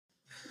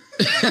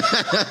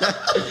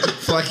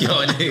Fuck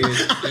y'all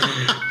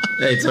niggas.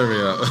 Hey, turn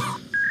me up.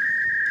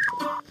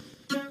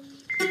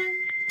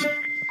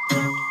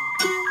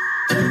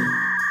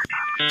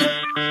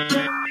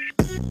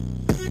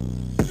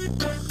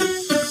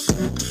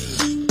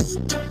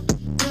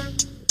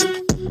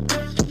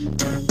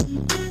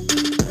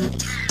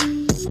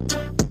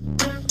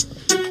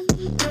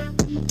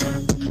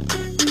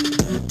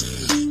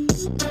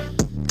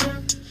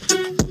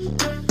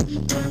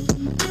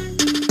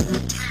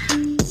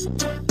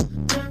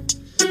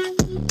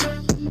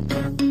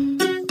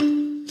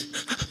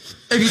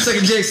 If you suck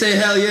a dick, say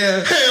hell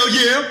yeah. Hell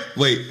yeah.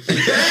 Wait.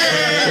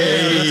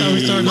 Hey. That's how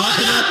we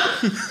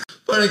started.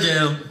 But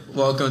again,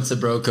 welcome to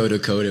BroCode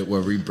Decoded,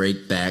 where we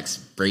break backs,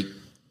 break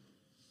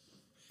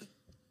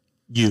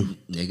You.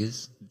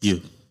 niggas.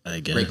 You.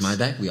 I guess. Break my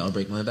back. We all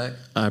break my back.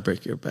 I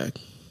break your back.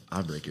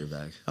 I'll break your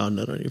back. I'll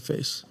nut on your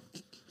face.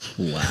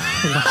 Wow.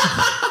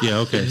 Yeah,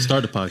 okay.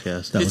 Start the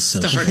podcast. That was so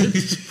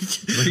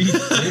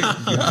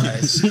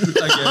Guys.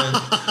 Again,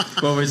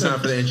 one more time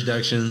for the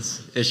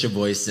introductions. It's your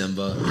boy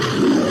Simba.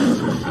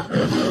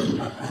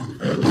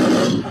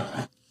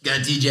 Got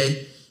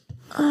DJ.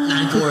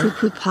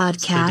 94.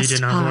 Podcast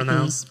DJ 94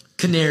 now.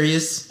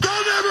 Canarius.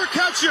 They'll never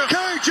catch you.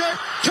 KJ,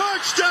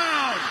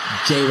 touchdown.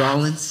 Jay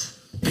Rollins.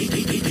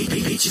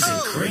 Peaches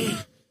and cream.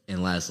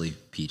 And lastly,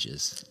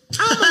 Peaches.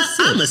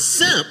 I'm a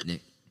simp.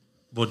 Nick.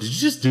 Well, did you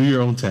just do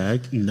your own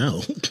tag?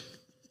 No.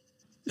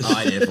 Oh,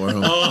 I did it for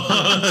him.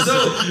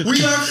 So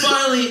we are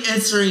finally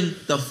entering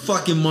the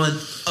fucking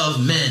month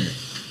of men.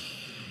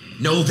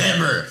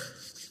 November.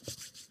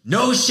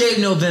 No shave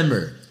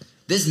November.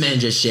 This man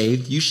just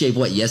shaved. You shaved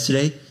what,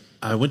 yesterday?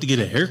 I went to get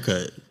a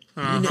haircut.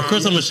 Of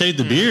course, I'm gonna shave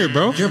the beard,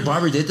 bro. Your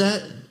barber did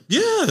that?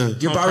 Yeah.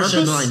 Your barber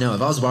should be like, no.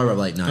 If I was a barber, I'd be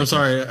like, no. I'm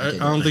sorry. I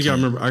don't think I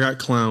remember. I got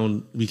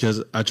clowned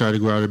because I tried to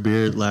grow out a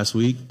beard last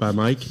week by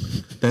Mike.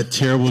 That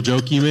terrible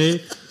joke you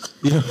made.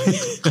 You know,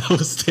 that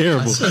was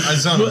terrible. I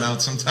zone him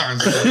out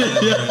sometimes.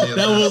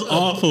 That was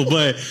awful.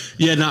 But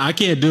yeah, no, I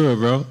can't do it,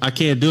 bro. I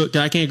can't do it.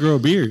 I can't grow a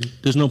beard.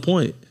 There's no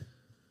point.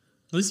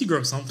 At least you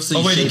grow something. So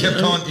Oh wait, he shaved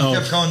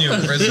kept calling you a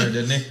prisoner,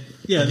 didn't he?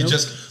 Yeah, You no,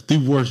 just the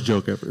worst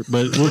joke ever.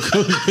 But we're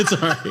cool. It's all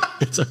right.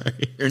 It's all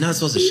right. You're not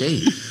supposed to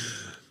shave.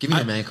 Give me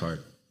your man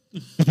card.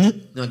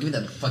 No, give me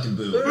that fucking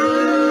boob.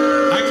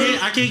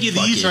 I can't get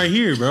these it. right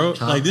here, bro.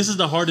 Huh? Like this is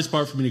the hardest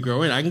part for me to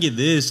grow in. I can get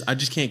this. I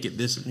just can't get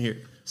this in here.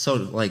 So,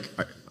 like,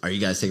 are you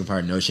guys taking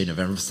part in No Shave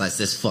November besides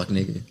this fuck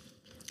nigga?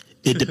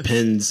 It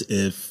depends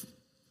if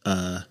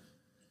The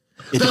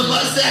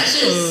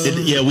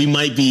mustaches! yeah, we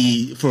might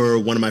be for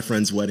one of my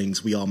friends'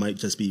 weddings, we all might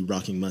just be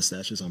rocking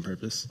mustaches on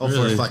purpose. Oh, for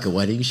Really? a fucking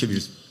wedding? You should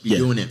just be Yeah.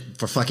 doing it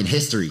for fucking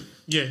history.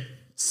 Yeah.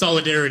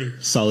 Solidarity.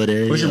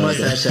 Solidarity. Where's your okay.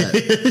 mustache at?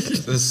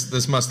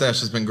 this mustache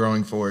has been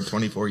growing for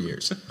 24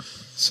 years.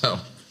 So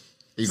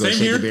You gonna Same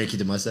shave here. the beard and keep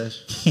the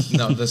mustache?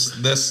 no,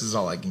 this is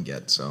all I can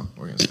get. So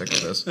we're gonna stick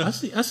with this.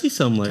 I see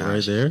some light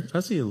right there. I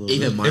see a little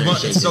Even bit. mine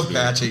It's shaved so his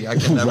beard. patchy. I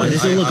can never. Why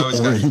does it look I always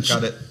orange?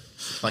 got it.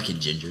 Fucking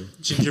ginger.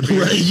 Ginger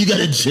beer. Right, you got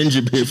a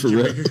ginger beard for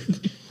real.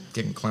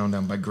 Getting clowned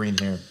down by green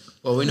hair.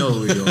 Well, we know what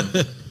we're doing.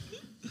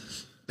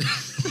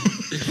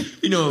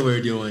 You know what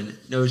we're doing.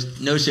 No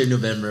Shave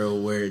November,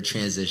 we're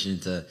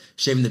transitioning to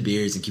shaving the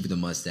beards and keeping the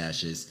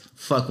mustaches.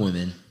 Fuck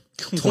women.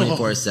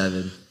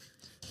 24/7.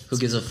 Who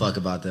gives a fuck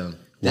about them?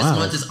 This Wow.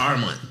 month is our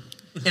month.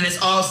 And it's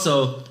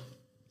also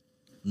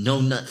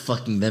No Nut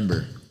fucking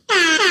Member.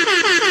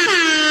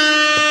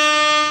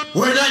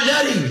 We're not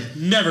nutting.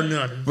 Never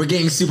nutting. We're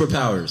getting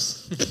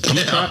superpowers.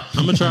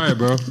 I'm gonna try it,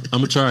 bro. I'm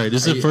gonna try it.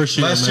 This is the first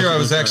year. Last year I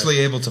was actually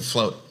able to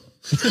float.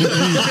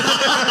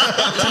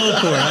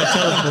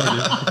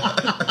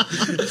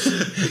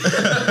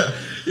 I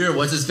You're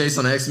what's his face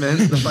on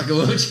X-Men? The fucking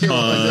wheelchair.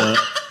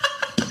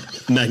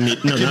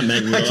 Magneto. No, not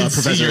Magneto. I can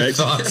see Professor your X.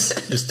 thoughts.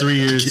 It's 3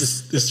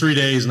 years. It's 3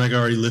 days, and I can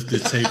already lift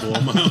this table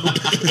on my own.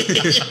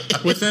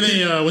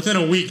 Within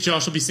a week,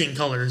 Josh will be seeing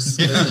colors.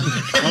 It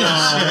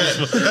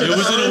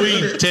was in a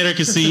week. Tanner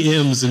can see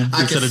M's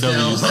instead of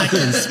W's. I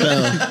can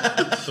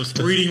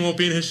spell. Reading won't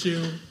be an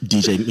issue.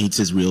 DJ meets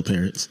his real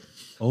parents.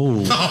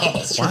 Oh,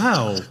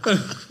 wow.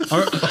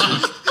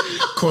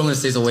 Cortland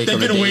stays awake They've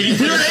on the been date. waiting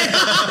for it.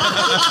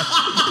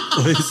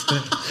 What is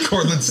that?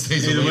 Cortland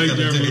stays Either awake way, on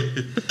the Jeremy.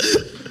 day.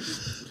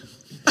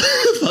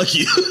 Fuck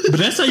you. But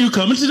that's how you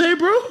coming today,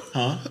 bro?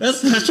 Huh?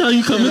 That's how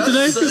you coming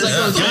today?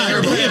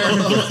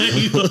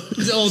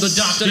 His old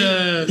adopted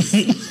ass.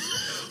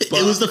 It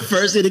was the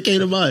first thing that came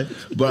to mind.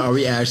 But are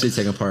we actually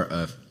taking part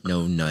of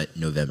No Nut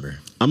November?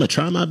 I'm gonna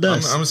try my I'm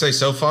best. gonna say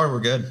so far we're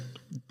good.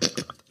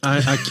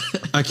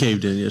 I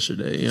caved in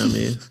yesterday. You know what I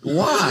mean?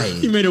 Why?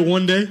 You made it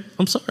one day.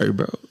 I'm sorry,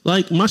 bro.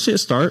 Like my shit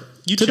start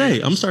today. changed.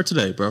 I'm gonna start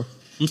today, bro. I'm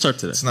gonna start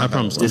today. not I how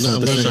promise. it works. I'm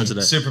gonna start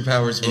today.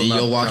 Superpowers will And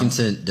not you'll walk come.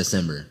 into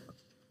December.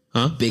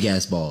 Huh? Big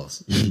ass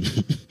balls.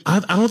 I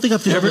don't think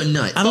I've ever.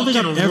 nut. I don't think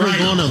I've Fucking ever right.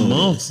 gone a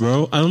month,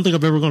 bro. I don't think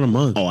I've ever gone a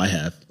month. Oh, I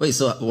have. Wait,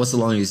 so what's the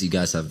longest you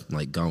guys have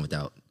like gone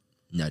without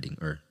nutting?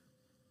 Or are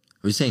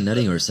we saying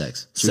nutting or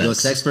sex? Should we go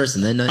Sex. sex first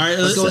and then nut? All right,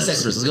 let's go with sex.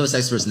 sex first. Let's go with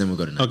sex first and then we'll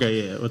go to nut.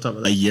 Okay, yeah. We'll talk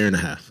about A that. year and a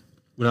half.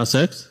 Without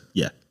sex?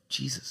 Yeah.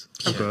 Jesus.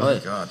 Oh my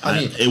God. I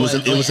mean, It was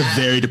a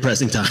very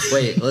depressing time.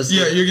 Wait, let's.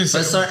 Yeah, you're gonna say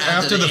let's start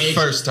after the age,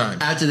 first time.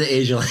 After the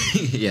age of like,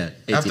 yeah,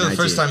 18, After the 19.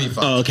 first time you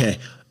fucked. Oh, okay.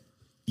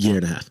 Year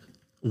and a half.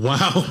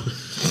 Wow.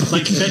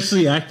 Like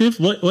sexually active?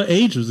 What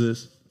age was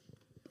this?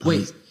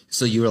 Wait,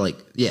 so you were like,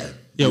 you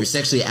were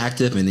sexually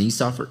active and then you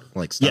stopped for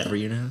for a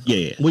year and a half?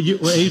 Yeah. What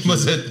age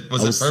Was it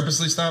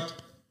purposely stopped?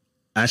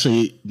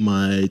 Actually,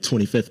 my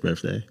 25th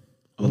birthday.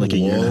 Like a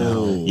year and a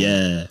half.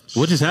 Yeah.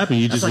 What just happened?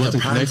 You That's just like a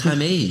wasn't prime connected?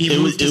 time age. He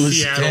moved to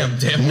Seattle.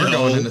 Damn, we're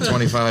going into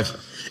 25.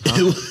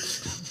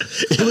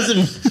 It was in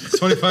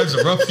 25's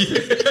a rough year.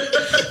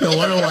 No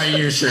wonder why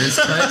your insurance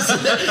cuts.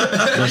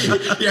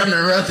 You're having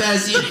a rough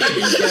ass year.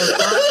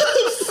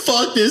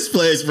 fuck this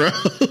place, bro.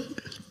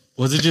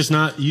 Was it just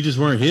not, you just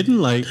weren't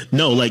hidden? Like,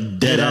 No, like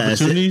dead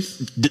ass. opportunities?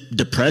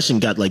 Depression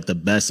got like the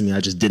best of me.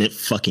 I just didn't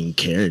fucking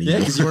care anymore. Yeah,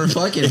 because you weren't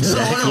fucking.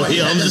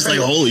 Exactly. I'm just like,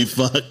 holy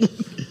fuck.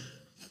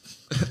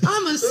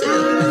 I'm a simp.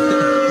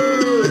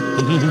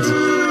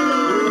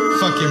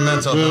 Fuck your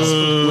mental health.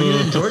 Were you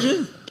in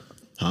Georgia?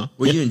 Huh?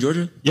 Were you in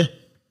Georgia? Yeah.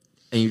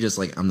 And you're just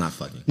like, I'm not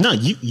fucking. No,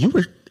 you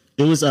were.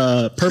 It was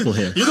purple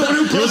hair. You're the one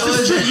who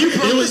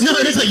It was no.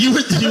 It's like you were.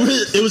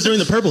 It was during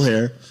the purple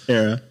hair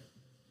era.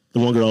 The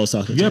one girl I was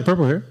talking to. you had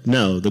purple hair?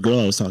 No, the girl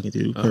I was talking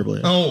to, purple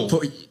hair.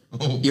 Oh.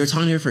 You were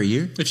talking to her for a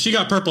year? If she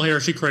got purple hair,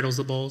 she cradles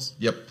the balls.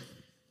 Yep.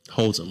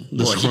 Holds him.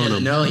 The Boy, he didn't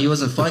scrotum. know he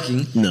wasn't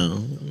fucking.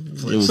 No.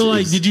 It was, So,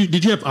 like, it was-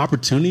 did you have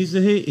opportunities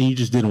to hit and you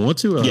just didn't want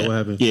to? Or yeah, what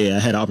happened? yeah, I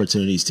had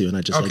opportunities too, and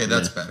I just Okay, like,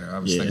 that's yeah. better. I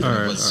was Yeah. thinking All it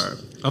right, was. all right.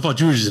 I thought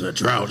you were just in a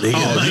drought, nigga.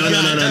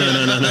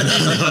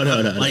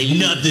 No. Like,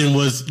 nothing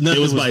was. It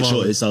was by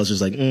falling. choice. I was just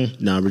like,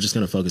 no, we're just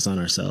gonna focus on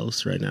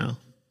ourselves right now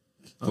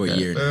For a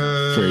year.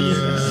 for a year.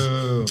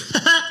 Oh.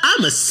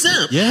 I'm a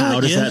simp. Yeah,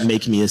 How does yeah. that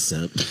make me a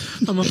simp?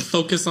 I'm gonna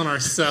focus on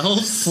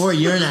ourselves. For a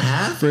year and a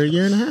half? For a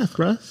year and a half,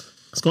 bro.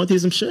 It's going through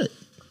some shit.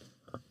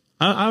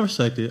 I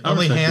respect it.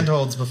 Only respect it.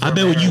 handholds before I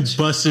bet when you marriage.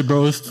 busted,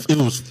 bro, it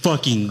was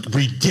fucking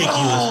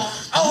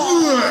ridiculous.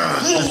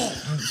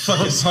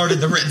 Fucking parted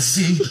the Red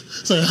Sea.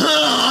 It's like,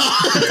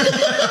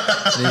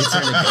 Then you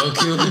turn to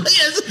Goku?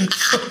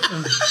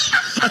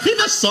 I think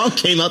that song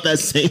came out that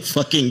same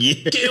fucking year.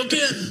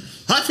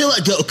 I feel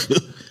like Goku.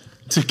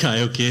 To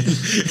Kaioken.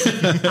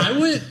 I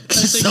went. I think,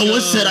 Someone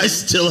said I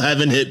still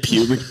haven't hit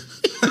puberty.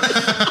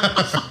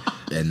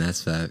 And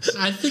that's facts.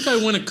 I think I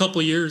went a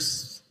couple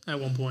years at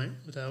one point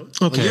without.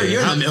 Okay.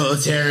 You're in the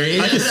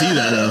military. I can see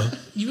that though.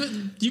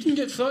 You can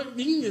get fucked.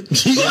 You can get.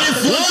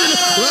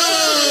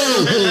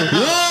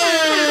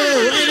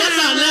 Hey, that's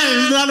not nice.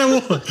 It's not a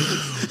one.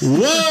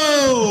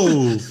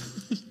 Whoa.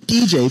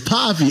 DJ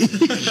Poppy.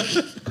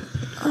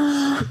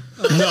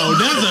 No,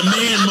 that's a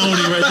man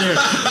moaning right there.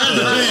 That's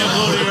a man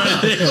moaning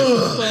right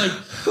there. Like,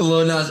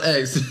 Lil Nas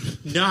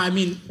X. no, I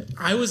mean,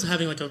 I was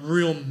having like a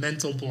real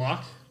mental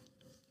block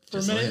for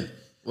a minute.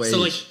 Wait. So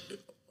like,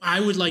 I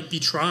would like be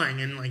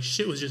trying and like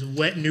shit was just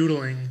wet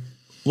noodling.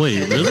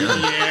 Wait, really?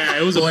 Yeah,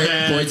 it was Boy, a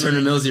bad. boy turned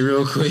to Millsy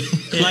real quick.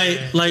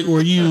 Like,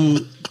 were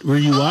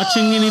you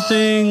watching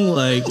anything?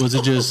 Like, was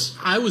it just?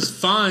 I was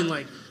fine,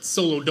 like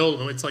solo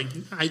dolo. It's like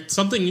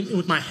something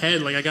with my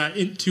head. Like I got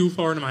too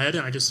far into my head,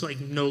 and I just like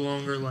no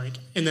longer like.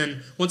 And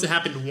then once it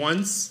happened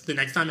once, the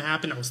next time it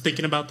happened, I was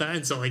thinking about that,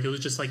 and so like it was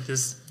just like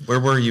this. Where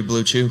were you,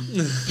 Blue Chew?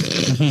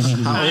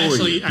 How I old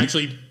were you?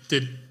 actually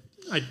did.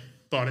 I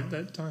bought it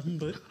that time,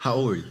 but How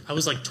old were you? I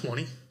was like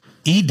 20.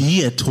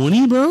 ED at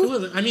 20, bro? It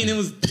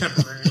was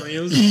temporary. It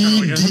was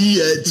kind of like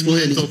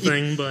a mental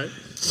thing, but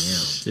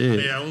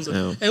Shit. yeah,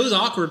 it was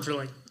awkward for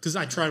like because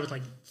I tried with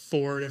like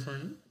 4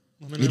 different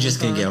women. You at just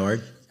one can't get time.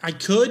 hard. I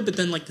could, but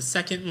then like the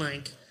second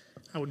like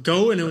I would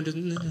go and it would just.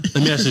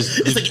 Let me ask you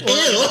this.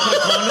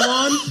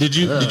 Did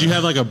you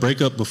have like a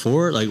breakup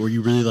before? Like, were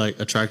you really like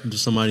attracted to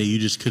somebody you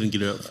just couldn't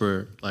get up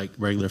for like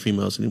regular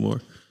females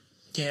anymore?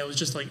 Yeah, it was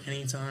just like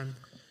anytime.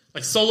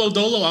 Like solo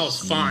dolo, I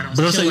was fine. I was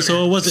But I'm saying, killing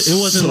so it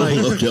wasn't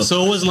like, Solo.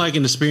 so it wasn't like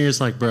an experience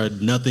like, bro,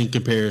 nothing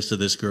compares to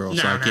this girl.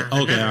 So Nah, I can't.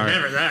 nah, Okay, never, all right.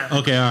 never that.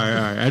 Okay, all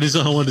right. I just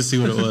wanted to see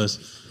what it was.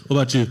 What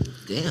about you,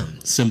 Damn.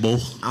 Symbol?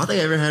 I don't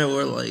think I ever had it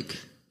where like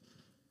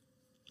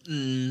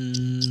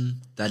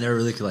that I never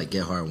really could like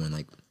get hard when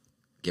like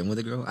getting with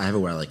a girl. I have it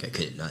where like I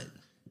couldn't nut.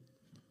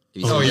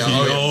 Oh yeah.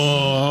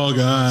 Oh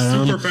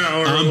god,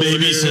 Superpower I'm over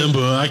baby here.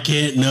 Simba. I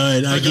can't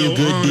nut. I give go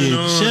good on dick. and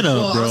on. Shut up,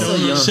 Well, I'm so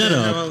bro. young. Shut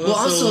up. Well,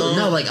 I'm still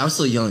no, like I'm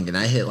still young, and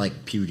I hit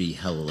like puberty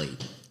hella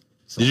late.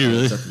 So, Did you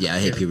really? Yeah, I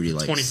hit puberty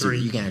like 23.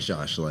 You can ask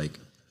Josh. Like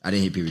I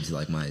didn't hit puberty till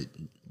like my.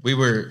 We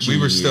were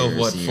Junior still year,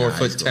 what senior 4 high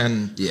foot school.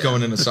 10 Yeah.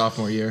 going into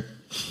sophomore year.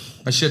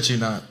 I shit you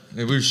not.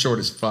 We were short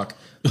as fuck.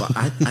 Well,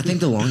 I think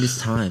the longest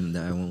time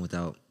that I went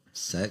without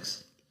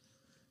sex,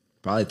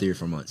 probably 3 or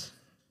 4 months.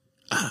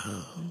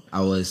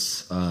 I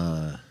was.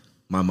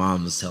 My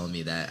mom was telling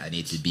me that I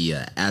need to be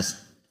a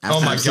ass. Oh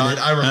my god,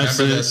 I remember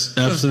Abstinent. this.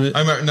 Abstinent. I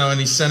remember, no, and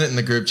he sent it in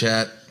the group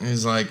chat.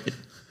 He's like,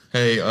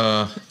 "Hey,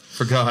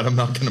 for God, I'm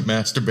not going to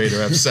masturbate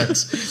or have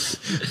sex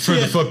for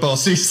the football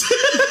season."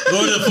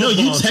 No,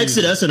 you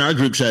texted us in our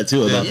group chat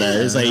too about Yeah.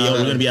 that. It's like, yo,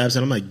 we're gonna be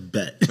absent. I'm like,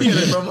 bet. 3 or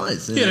 4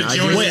 months. And Yeah, I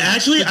Jonas- Wait,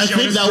 actually, I think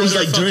Jonas that was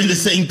like Brothers during the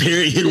fucking- same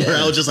period where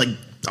I was just like,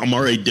 I'm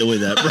already doing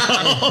that, bro.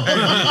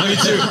 Me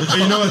too.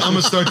 Hey, you know what? I'm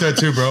gonna start that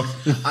too, bro.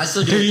 I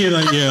still do. You're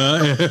like,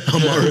 yeah.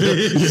 I'm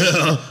already.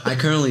 Yeah. I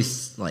currently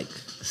like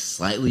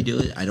slightly do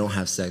it. I don't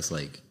have sex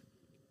like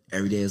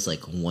every day. It's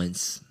like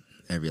once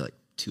every like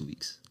 2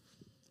 weeks.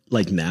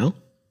 Like now?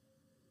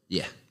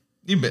 Yeah.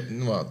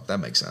 Well, that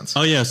makes sense.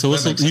 Oh yeah. So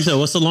That makes you said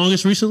what's the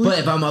longest recently? But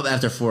if I'm up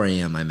after 4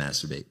 a.m., I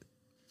masturbate.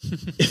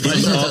 If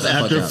I'm up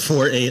after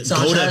 4 a.m., So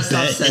go I'm to trying to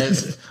stop bed.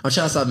 sex. I'm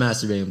trying to stop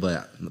masturbating,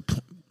 but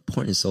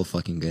porn is so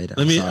fucking good.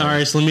 All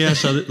right. So let me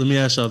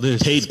ask y'all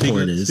this. Paid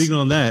porn is. Speaking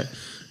on that,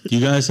 do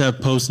you guys have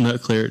post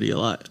nut clarity a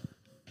lot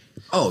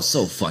Oh,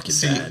 so fucking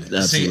bad. See,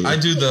 Absolutely. I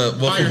do the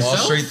Wolf of Wall yourself?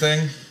 Street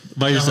thing.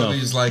 by yourself?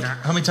 He's like,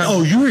 how many times?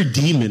 Oh, you're a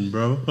demon,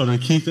 bro. Hold on,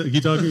 keep talking.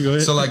 Go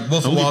ahead. So like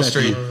Wolf of I'll be Wall back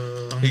Street, to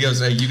he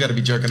goes, "Hey, you got to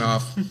be jerking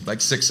off like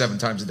 6-7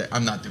 times a day."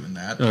 I'm not doing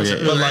that. Oh, yeah.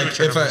 But like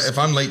if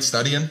I'm late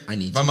studying,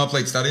 if I'm up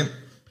late studying,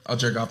 I'll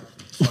jerk off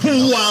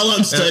While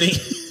I'm studying.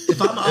 If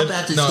I'm up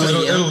after 2 No,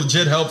 a.m., it'll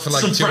legit help for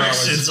like 2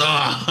 hours.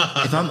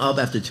 if I'm up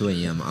after 2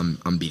 a.m.,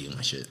 I'm beating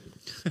my shit.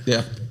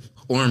 Yeah.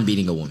 Or I'm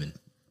beating a woman.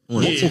 Oh,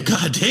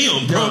 god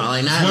damn, bro. No,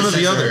 like not one having or the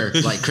sex other. with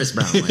her, like Chris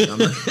Brown. Like, I'm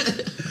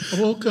like,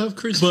 I woke up,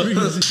 Chris But-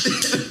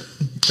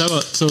 Breeze. Talk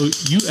about, so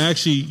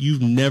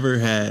you've never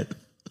had,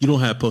 you don't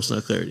have post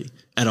nut clarity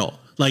at all.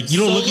 Like you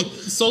don't look at,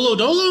 Solo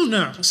Dolo?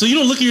 No. so you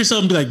don't look at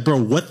yourself and be like,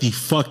 bro, what the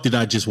fuck did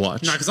I just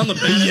watch? Nah, because I'm the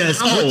bad. Yes.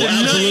 I'm Oh, the The nut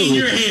absolutely. in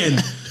your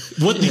hand.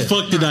 What the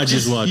fuck did I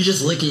just watch? you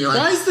just licking your Why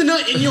like, is the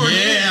nut in your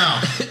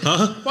hand?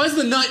 Yeah. Why is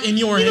the nut in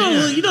your You know,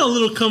 hand? you know, a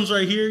little comes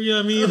right here. You know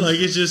what I mean? Like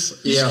it's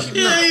just, yeah. Why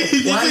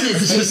Is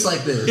does it taste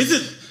like this? it? Is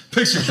it?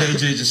 Picture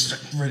KJ just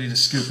ready to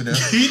scoop it out.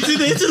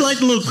 It's like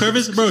the little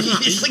crevice, bro.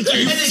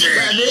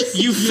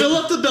 You fill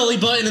up the belly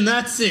button and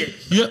that's it.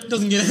 Yeah.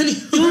 Doesn't get any.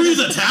 You don't use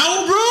a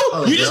towel,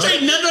 bro? You just no.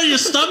 straight nut on your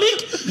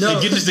stomach? No.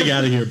 Hey, get this nigga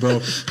out of here, bro.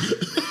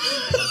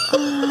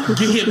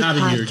 Get him out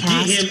of here.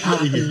 Get him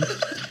out of here.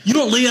 You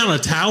don't lay down a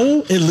towel,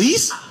 at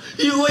least?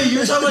 Wait,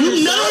 you're talking about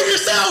You nut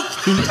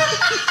yourself? on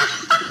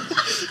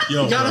yourself!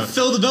 Yo, Gotta bro.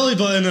 fill the belly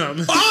button up.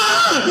 What?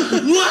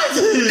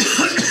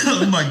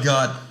 Oh my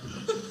god.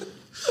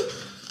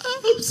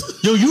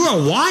 Yo, you are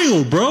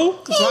wild, bro.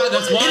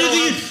 That's why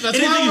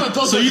I'm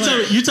a So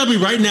you tell me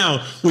right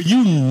now, when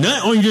you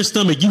nut on your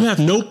stomach, you have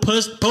no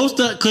post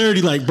nut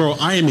clarity. Like, bro,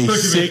 I am a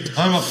sick.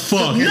 I'm a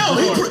fuck. No,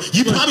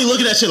 you probably look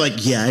at that shit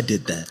like, yeah, I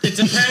did that. It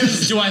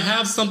depends. Do I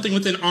have something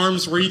within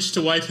arm's reach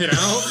to wipe it out?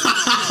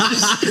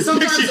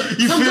 Sometimes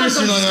You sometimes finish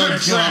I'm it like,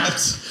 just oh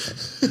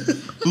kinda god.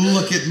 trapped.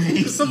 Look at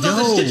me. Sometimes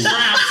I just get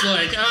trapped.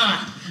 Like,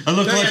 I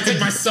look I like gotta take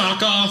my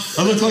sock off.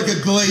 I look like a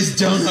glazed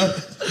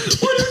donut.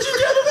 What did you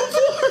get it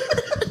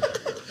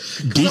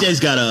DJ's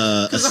got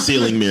a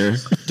ceiling mirror.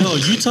 No,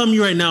 you tell me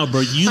right now,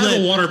 bro. You before? I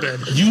have a let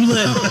waterbed. you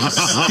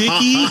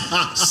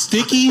let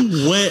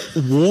sticky, wet,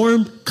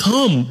 warm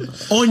cum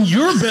on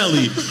your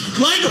belly.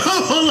 Like,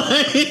 bro,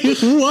 like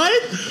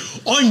what?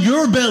 On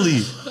your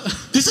belly.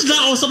 This is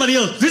not on somebody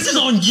else. This is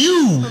on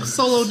you.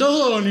 Solo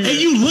Dolo on here. And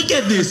you look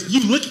at this.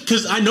 You look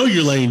because I know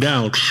you're laying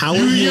down. How are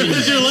you?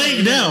 You're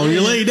laying down.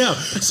 You're laying down.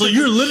 So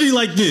you're literally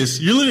like this.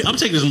 You're literally. I'm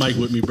taking this mic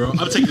with me, bro.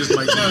 I'm taking this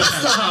mic.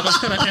 Stop.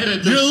 I'm gonna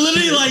edit You're this.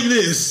 literally like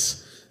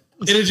this,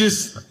 and it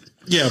just.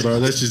 Yeah, bro.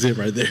 That's just it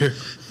right there.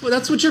 Well,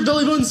 that's what your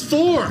belly button's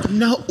for.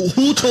 No,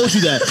 who told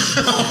you that?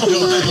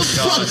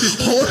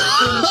 Hold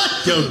on.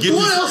 Yo, get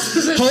What this. else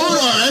is it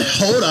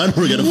Hold on.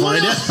 We're gonna What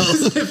find else out.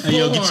 is it Hey,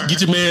 yo, for?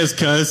 get your mans,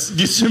 cuz.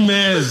 Get your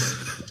mans.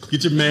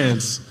 Get your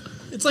mans.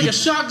 It's like a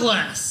shot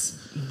glass.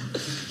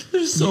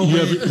 There's so Do you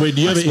many. have, wait,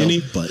 do you have an smell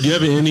innie? butt. Do you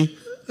have an innie?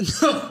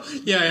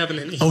 Yeah, I have an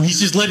innie. Oh, he's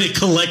just letting it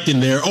collect in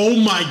there. Oh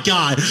my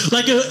god,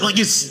 like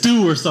a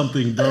stew or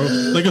something, bro.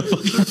 Like a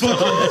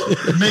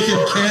fucking.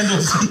 Making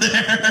candles in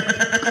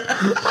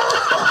there.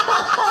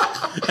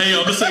 Hey,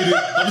 I'm gonna say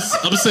this.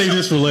 I'm gonna save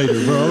this for later,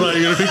 bro. I'm not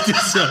even gonna pick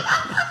this up.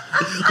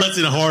 Let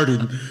it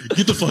harden.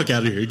 Get the fuck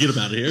out of here. Get him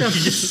out of here. Put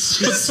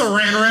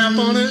saran wrap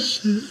on it.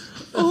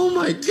 Oh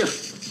my god.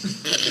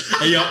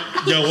 Hey,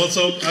 yo, what's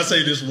up? I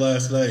saved this from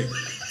last night.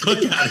 Fuck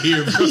out of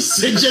here, bro.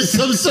 Just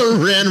some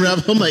saran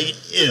wrap. I'm like,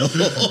 ew.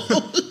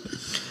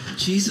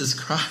 Jesus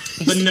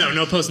Christ. But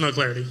no post, no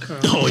clarity.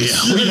 Oh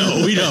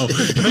yeah, we know.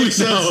 Makes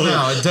sense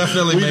now. It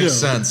definitely We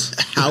makes know. sense.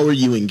 How are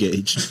you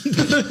engaged?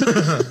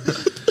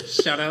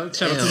 Shout out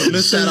to the Damn.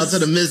 missus. Shout out to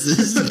the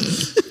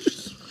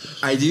missus.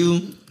 I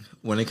do,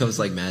 when it comes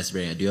to like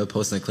masturbating, I do have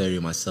post nut clarity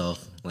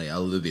myself. Like,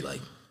 I'll be like,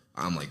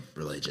 I'm like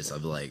religious. I'll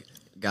be like,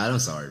 God, I'm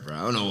sorry, bro.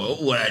 I don't know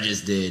what I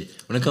just did.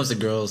 When it comes to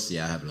girls,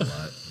 yeah, I have it a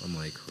lot. I'm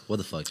like, what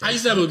the fuck? I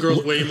used to have it with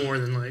girls way more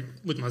than like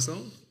with myself.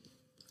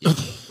 Yeah.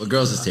 With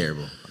girls, it's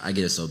terrible. I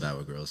get it so bad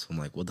with girls. I'm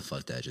like, what the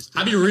fuck did I just do?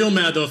 I'd be real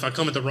mad though if I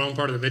come at the wrong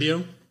part of the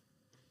video.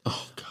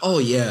 Oh,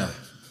 yeah.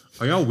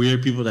 Are y'all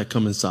weird people that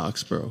come in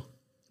socks, bro?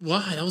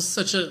 Why? That was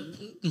such a.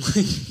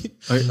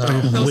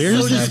 Where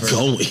is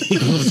so this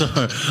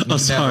going? I'm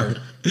sorry.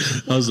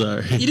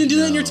 You You didn't do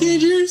that in your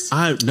teenage years?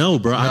 No,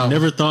 bro. I've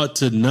never thought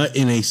to nut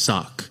in a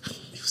sock.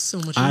 It was So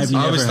much I've easier.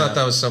 I always never thought have.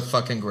 that was so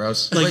fucking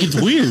gross. Like, it's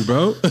weird,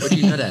 bro. What do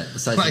you nut at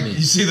besides Like, me?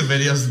 you see the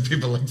videos of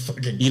people like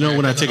fucking. You know,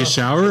 when I cracking take a up.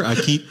 shower, I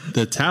keep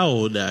the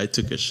towel that I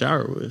took a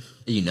shower with.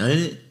 Are you nutting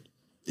it?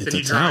 It's Then a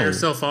you dry towel.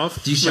 yourself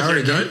off. Do you shower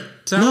with your again?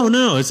 nut towel?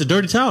 No, it's a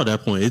dirty towel at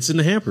that point. It's in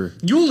the hamper.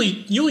 You only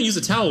use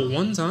a towel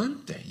one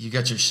time. You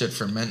got your shit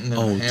fermenting in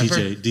Oh, the hamper.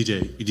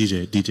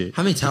 DJ.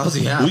 How many towels do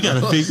you have? We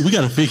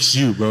gotta fix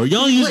you, bro.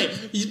 Y'all use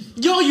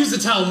Wait, y'all use the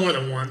towel more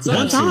than once. I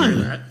one don't see time.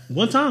 that.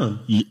 One time.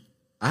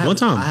 I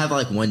time. have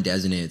like one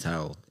designated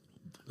towel.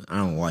 I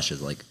don't wash it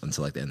like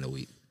until like the end of the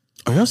week.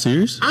 Are y'all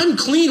serious? I'm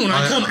clean when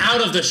I come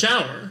out of the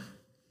shower.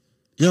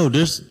 Yo,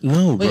 there's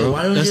no, Wait, bro.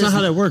 why don't you That's not just-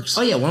 how that works.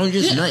 Oh yeah, why don't you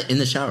just Yeah. nut in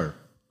the shower?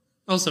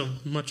 Also,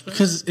 much better.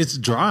 Because it's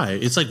dry.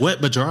 It's like wet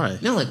but dry.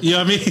 No, like- you know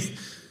what I mean?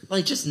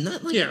 Like just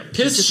nut. Like, Yeah,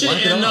 piss, just shit,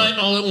 wipe it and off. nut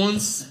all at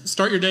once.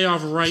 Start your day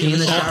off right Pee in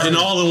the shower. An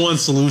all-in-one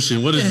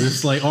solution. What is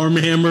this? Like Arm &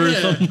 Hammer or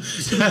Yeah. something?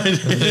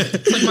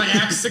 It's like my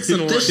Axe 6 in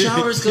 1. The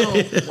shower's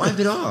gonna wipe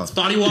it off.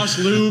 Body wash,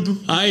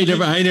 lube. I ain't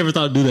never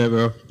thought to do that,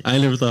 bro. I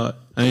ain't never thought.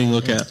 I ain't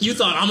look at. You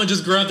thought I'm gonna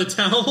just grab the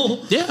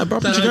towel? Yeah, bro.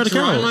 But That you I gotta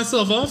dry count.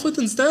 myself off with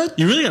instead?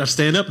 You really gotta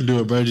stand up and do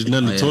it, bro. Just nut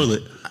in the yeah.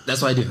 toilet.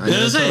 That's what I do. I You know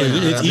what I'm saying?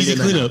 Yeah, It's I've been easy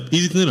doing that cleanup.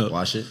 Easy cleanup. now.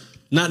 Wash it.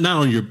 Not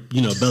on your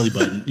belly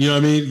button. You know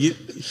what I mean?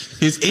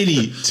 It's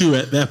any too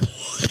at that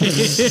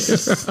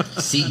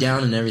point. Seat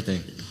down and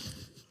everything.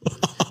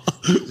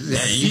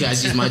 Yeah, you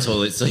guys use my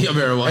toilet, so you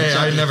better watch Hey,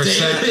 out. I never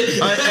sat. Hey,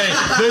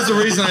 there's a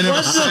reason I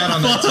never sat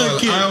on that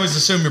fuck? toilet. I always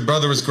assumed your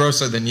brother was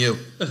grosser than you.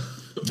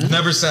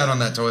 Never sat on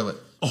that toilet.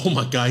 Oh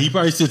my god, he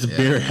probably sits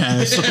bare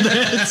ass on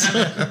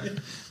that.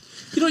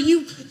 You know,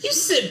 you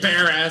sit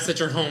bare ass at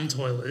your home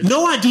toilet.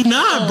 No, I do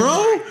not,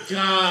 bro.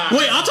 God.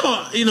 Wait, I'm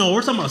talking about,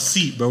 we're talking about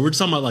seat, bro. We're just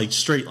talking about like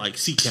straight like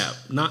seat cap,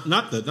 not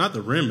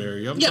the rim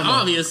area. I'm Yeah, talking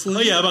about- obviously. Oh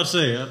yeah, I'm about to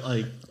say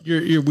like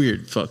you're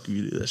weird. Fuck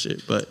you do that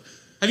shit, but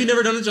Have you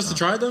never done it just to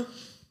try it, though?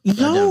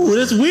 no,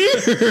 that's weird.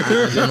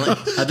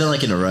 I've been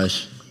like in a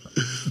rush.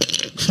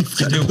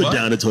 Do Put what?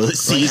 down the toilet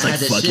seat. He's I like,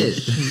 had to fuck it.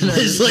 shit. No, I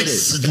It's just like, did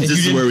it. this You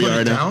is didn't where we put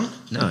are it now. down?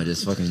 No,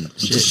 just fucking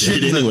Just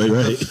shit. shit anyway,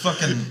 right? The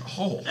fucking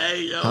hole.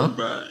 Hey yo, Huh?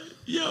 bro,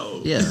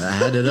 yo. Yeah, I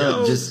had it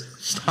up. Just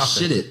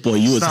shit it. Boy,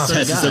 you was Stop it.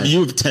 testing some. You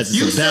were testing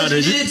You some said you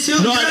boundaries. did it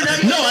too. No, You're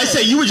not no, I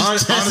say you were just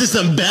Honest- testing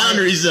some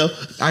boundaries, though.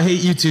 I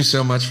hate you two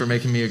so much for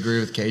making me agree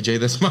with KJ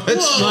this much.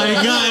 My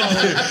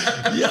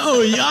god,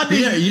 yo, y'all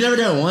You never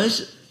done it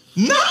once?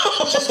 No!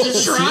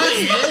 Just try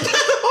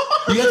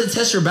it. You have to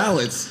test your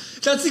balance.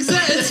 That's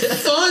exactly.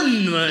 It's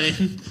fun. Like,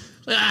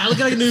 look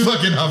at I can do.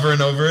 Fucking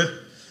hovering over it.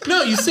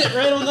 No, you sit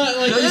right on that.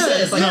 Like, No, you that.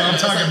 said it's like No, I'm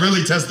talking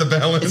really test the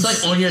balance. It's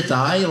like on your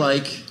thigh,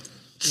 like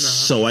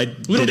So I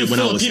don't did do it when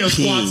I was Filipino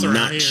squats peeing, around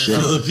not here. shit.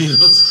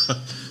 Filipinos.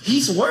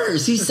 he's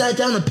worse. He sat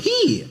down to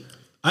pee.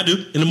 I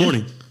do in the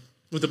morning.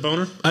 with the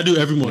boner. I do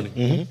every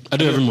morning. I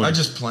do every morning. I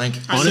just plank.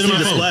 Honestly, Honestly, my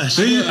the phone. splash.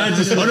 See, I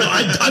just Oh no,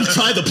 I've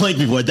tried the plank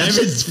before. That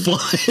shit's fun.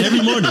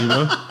 every morning,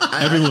 bro.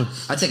 Every morning.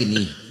 I take a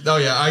knee. Oh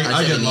yeah, I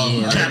take get a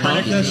long. knee.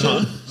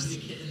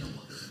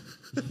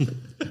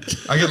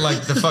 I get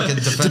like the fucking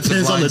defensive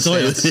Depends on line the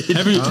toilet. stance.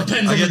 Every Depends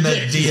I on get the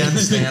that dick. DN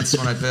stance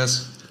when I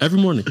piss. every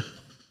morning.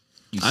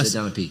 You sit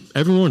down and pee.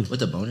 Every morning.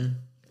 With a boner?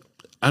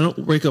 I don't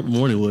wake up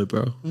morning with it,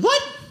 bro.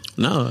 What?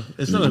 No,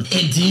 it's not. And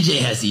DJ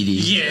has ED.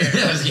 Yeah.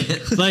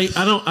 Like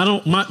I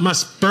don't. My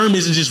sperm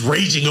isn't just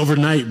raging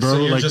overnight, bro. So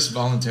you're like just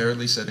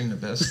voluntarily sitting to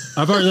piss.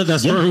 I've already let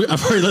that sperm.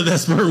 I've already let that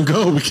sperm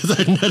go because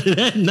I nutted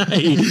at night.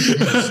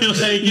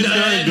 Like it's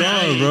already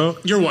gone, bro.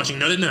 You're watching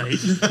Nut at Night.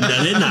 Nut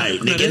at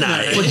night, nigga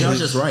night. But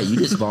Josh is right. You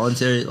just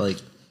voluntarily, like,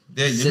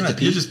 Yeah, Sit to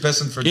pee. you're just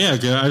pissing for. Yeah,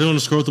 'cause I don't want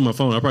to scroll through my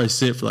phone. I probably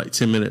sit for like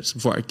 10 minutes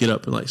before I get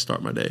up and like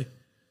start my day.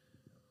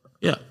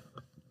 Yeah.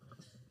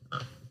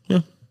 Yeah.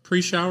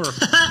 Pre-shower.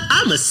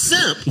 I'm a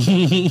simp. I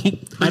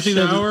think that's,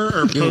 Pre-shower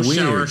or You're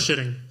post-shower weird.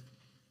 shitting?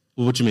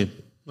 what you mean?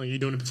 Like, you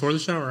doing it before the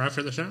shower or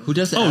after the shower? who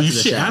does it Oh, after you the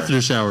shit shower? after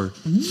the shower.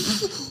 You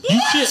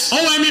shit.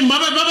 Oh, I mean, my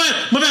bad.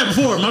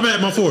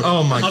 Before.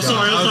 Oh my I'm God.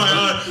 sorry.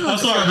 I'm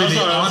sorry. The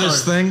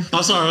oddest thing.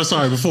 I'm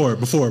sorry.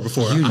 Before.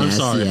 You I'm nasty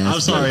sorry.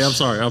 ass I'm bitch.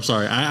 sorry. I'm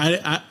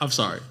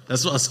sorry.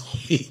 That's on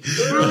me.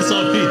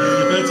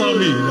 That's on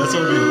me.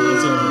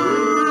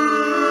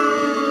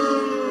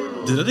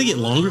 Did I get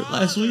longer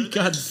last week?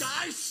 God.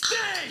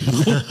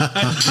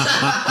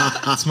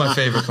 That's my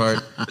favorite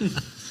part.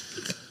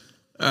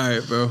 All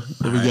right, bro.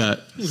 What we got?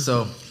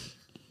 So,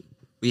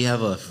 we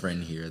have a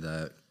friend here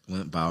that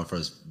went viral for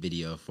his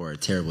video for a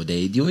terrible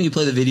day. Do you want me to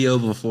play the video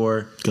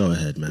before? Go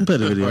ahead, man. Play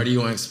the video. Or do you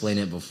want to explain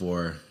it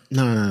before?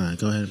 No.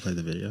 Go ahead and play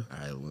the video. All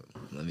right,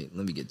 let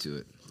me get to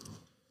it.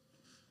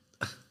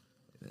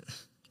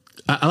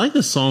 I like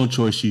the song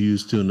choice you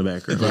used too in the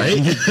background. Right?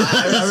 I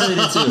really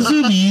did too.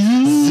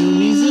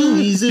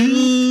 Zoomy,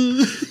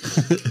 zoo.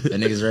 That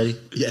niggas ready?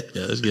 Yeah.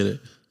 Yeah, let's get it.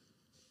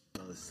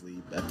 Fell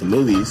asleep at the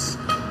movies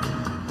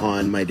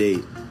on my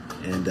date,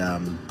 and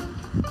the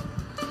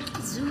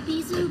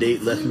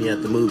date left me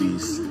at the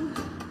movies.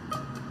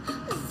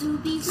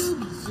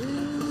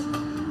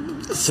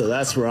 So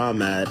that's where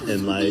I'm at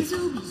in life.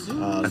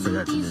 I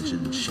forgot to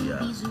mention she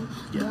drove.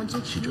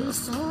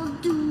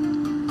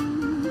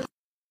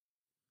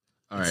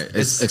 All right,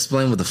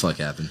 explain what the fuck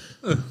happened.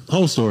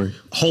 Whole story.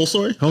 Whole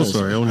story. Whole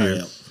story. I want to hear All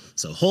it. right.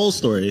 So whole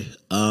story.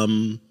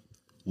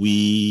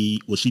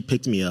 She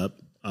picked me up.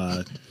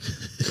 Right?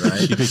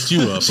 She picked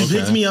you up. She okay.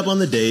 picked me up on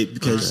the date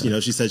because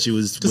she said she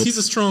was Because he's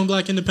a strong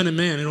black independent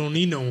man. He don't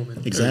need no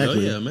woman.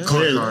 exactly Yeah, man.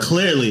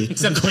 clearly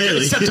Except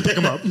to pick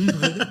him up.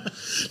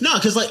 No,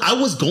 because like I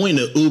was going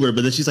to Uber,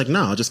 but then she's like,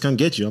 "No, I'll just come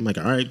get you." I'm like,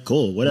 "All right,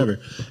 cool, whatever."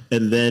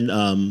 And then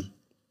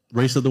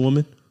Race of the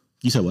woman?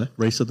 you said what?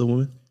 Race of the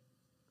woman?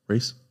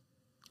 Race?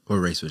 What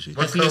race was she?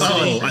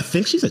 Ethnicity. I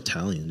think she's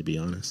Italian, to be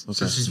honest.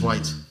 So she's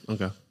white.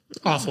 Okay.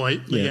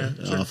 Off-white. Yeah,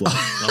 Sure.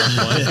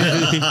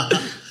 off-white.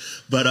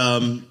 But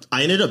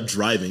I ended up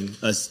driving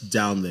us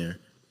down there.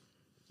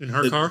 In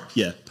her car?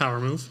 Yeah. Power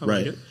move. I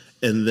Right. like it.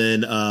 And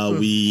then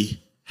we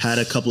had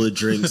a couple of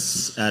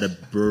drinks at a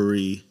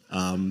brewery.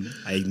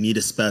 I need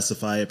to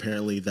specify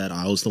apparently that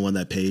I was the one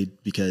that paid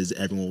because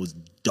everyone was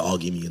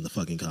dogging me in the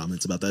fucking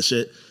comments about that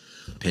shit.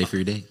 Pay for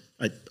your date?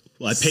 I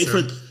paid for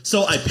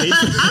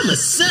I'm a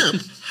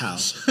simp. How?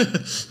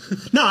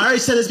 No, I already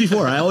said this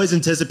before. I always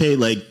anticipate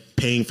like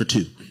paying for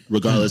two,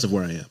 regardless of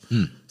where I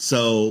am.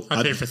 So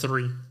I paid for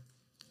 3.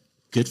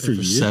 good for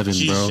you. 7,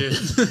 G bro. shit.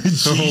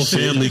 Her whole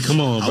family. Come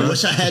on, bro. I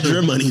wish I had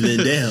your money then,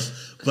 damn.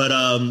 But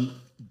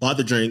bought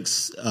the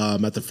drinks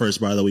at the first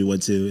bar that we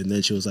went to, and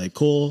then she was like,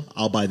 "Cool,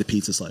 I'll buy the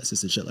pizza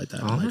slices and shit like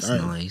that." Oh, I'm like, that's all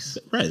right. nice.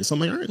 Right? So I'm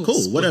like, all right,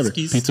 cool, whatever.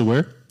 Splitskis. Pizza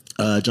where?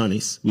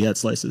 Johnny's, we had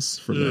slices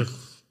from there.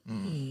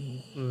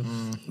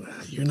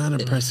 You're not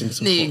impressing.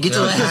 So Get to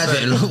what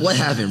happened. What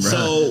happened, bro?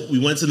 So we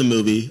went to the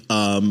movie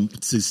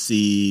to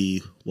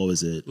see what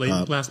was it?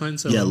 Last night in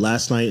Soho. Yeah,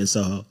 last night in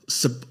Soho.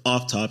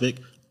 Off topic.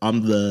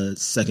 I'm the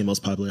second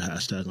most popular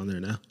hashtag on there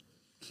now.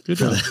 Good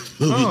job.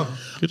 Movie. Oh,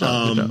 Good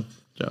job. Good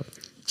job.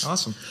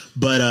 awesome.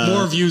 But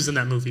More views in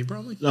that movie,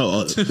 probably.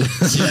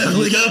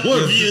 definitely got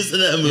more views in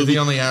that You're movie. the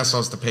only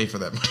assholes to pay for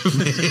that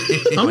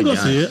movie. I'm gonna go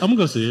see it. I'm gonna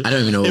go see it. I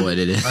don't even know what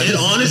it is. It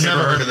honestly,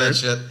 Never heard of that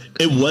shit.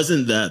 it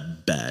wasn't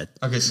that bad.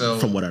 Okay, so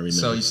From what I remember.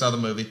 so you saw the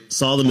movie.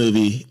 Saw the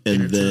movie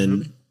and Figured it's a then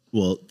movie.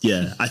 well,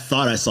 yeah, I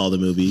thought I saw the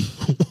movie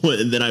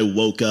and then I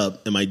woke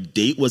up and my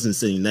date wasn't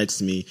sitting next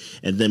to me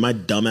and then my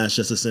dumbass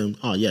just assumed,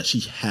 oh yeah, she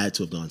had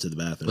to have gone to the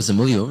bathroom. Was the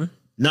movie over?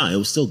 No, it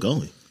was still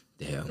going.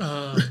 Damn.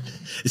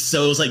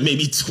 So it was like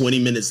maybe 20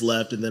 minutes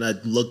left and then I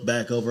looked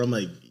back over, I'm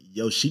like,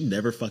 yo, she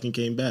never fucking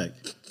came back.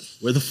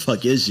 Where the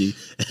fuck is she?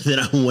 And then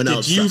I went Did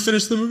outside. you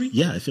finish the movie?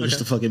 Yeah, I finished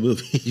the fucking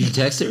movie. You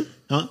text her?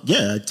 Huh?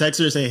 Yeah, I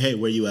texted her saying, hey,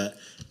 where you at?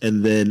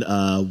 And then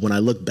when I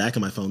looked back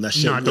at my phone, that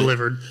shit Not went,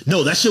 delivered.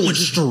 No, that shit went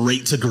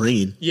straight to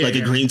green. Yeah, like a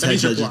yeah. green That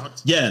means text. you're message.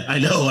 blocked. Yeah, I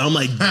know. I'm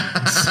like,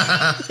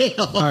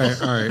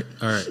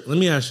 All right. Let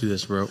me ask you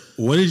this, bro.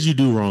 What did you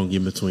do wrong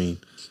in between?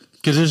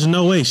 Because there's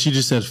no way she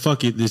just said,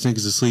 "Fuck it, this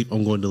nigga's asleep.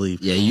 I'm going to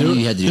leave." Yeah, you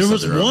had to do There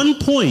was something wrong. one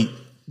point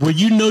where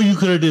you know you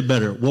could have did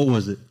better. What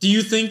was it? Do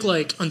you think,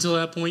 like, until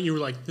that point, you were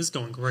like, this is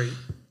going great?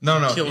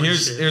 No. Killing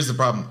shit. Here's the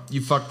problem.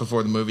 You fucked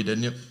before the movie,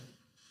 didn't you?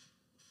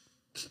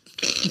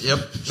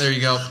 Yep. There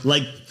you go.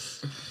 like,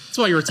 That's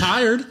why you were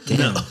tired.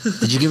 Damn.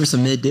 Did you give her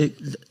some mid dick?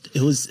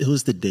 it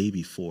was the day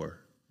before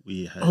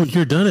we had. Oh,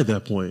 you're done at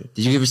that point.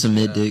 Did you give her some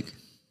mid dick?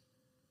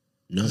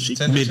 No, she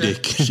Tender Mid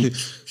shit? dick.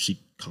 she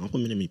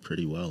complimented me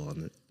pretty well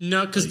on it.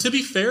 No, because to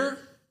be fair,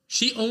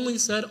 she only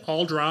said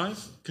I'll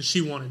drive because she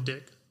wanted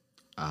dick.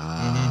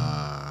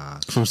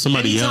 From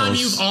somebody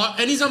else.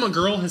 Anytime a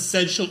girl has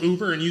said she'll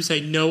Uber and you say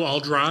no, I'll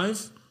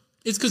drive,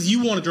 it's because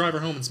you want to drive her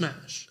home and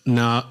smash.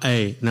 Now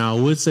I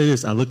would say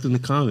this. I looked in the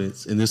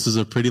comments, and this is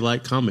a pretty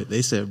light comment.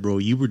 They said, "Bro,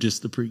 you were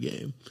just the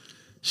pregame."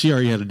 She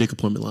already had a dick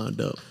appointment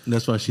lined up, and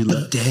that's why she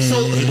left. So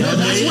no,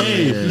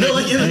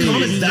 like in the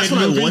comments, that's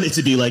what I want it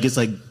to be like. It's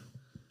like,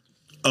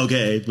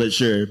 okay, but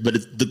sure, but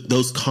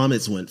those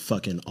comments went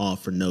fucking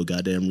off for no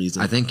goddamn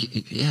reason. I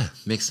think, yeah,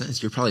 makes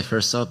sense. You're probably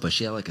first up, but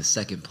she had like a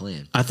second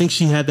plan. I think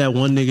she had that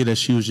one nigga that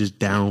she was just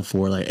down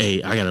for. Like,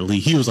 hey, I gotta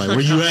leave. He was like, "Where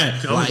you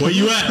at? Where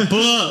you at?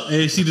 Pull up."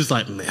 And she just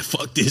like, "Man,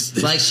 fuck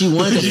this." Like she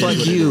wanted to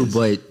fuck you,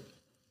 but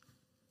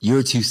you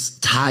were too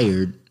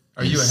tired.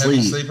 Are you a and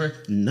heavy sleep. sleeper?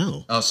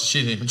 No, Oh, so she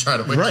didn't even try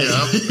to wake right? you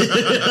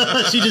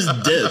up. She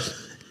just dipped.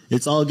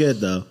 It's all good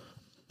though.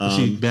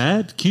 She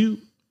bad, cute.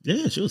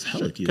 Yeah, she was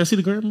hella cute. Can I see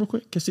the gram real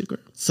quick? Can I see the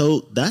gram?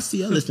 So that's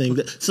the other thing.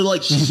 So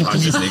like,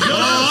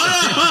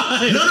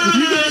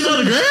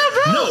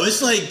 no,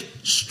 it's like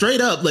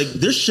straight up. Like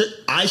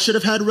I should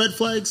have had red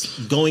flags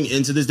going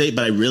into this date,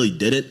 but I really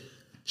didn't.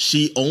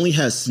 She only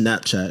has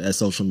Snapchat as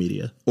social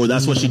media, or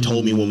that's what she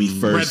told me when we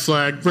first.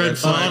 Red flag, red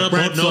flag, Hold up,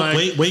 red no, flag.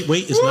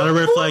 wait. It's not a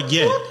red flag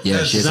yet.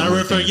 Yeah, she It's has not a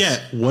red OnlyFans. flag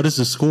yet. What is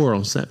the score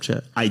on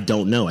Snapchat? I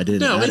don't know. I didn't.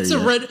 No, add it's her a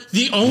yet. red.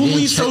 The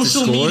only check the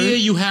social score? media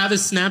you have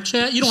is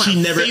Snapchat. You don't She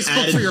have never Facebook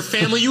added- for your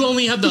family. You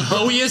only have the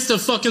hoiest of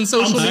fucking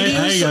social I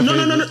media. ain't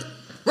got No.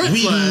 Red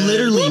We flag.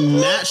 literally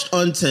matched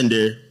on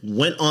Tinder,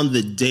 went on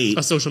the date.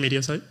 A social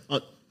media site.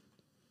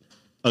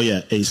 Oh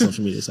yeah, a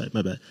social media site.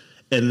 My bad.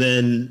 And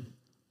then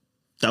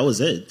that was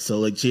it. So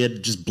like she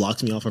had just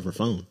blocked me off of her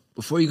phone.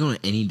 Before you go on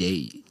any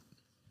date,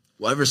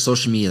 whatever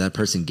social media that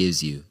person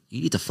gives you,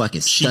 you need to fucking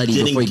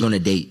study before you go on a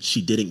date.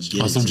 She didn't give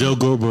On it some to Joe me.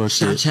 Goldberg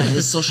shit. Snapchat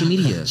is social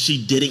media.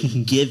 She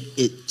didn't give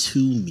it to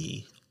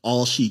me.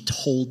 All she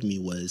told me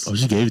was, Oh,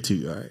 she gave it to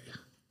you, all right.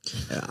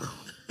 yeah.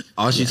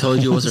 All she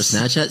told you was her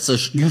Snapchat. So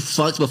you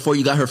fucked before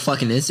you got her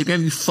fucking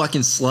Instagram. You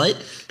fucking slut.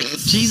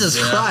 Jesus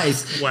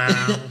Christ.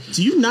 Wow.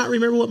 Do you not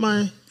remember what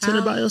my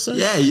Tinder bio says?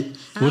 Yeah.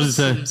 What does it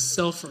say? Some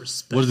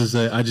self-respect. What does it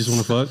say? I just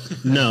want to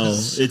fuck? No,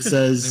 it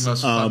says, The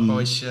most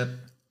fuckboy shit.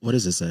 what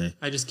does it say?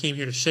 I just came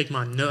here to shake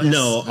my nuts.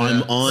 No,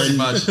 I'm Pretty on.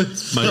 much.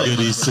 My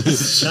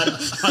goodies. Shut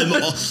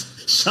up.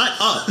 Shut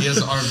up. He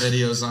has our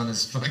videos on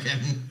his fucking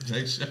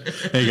picture.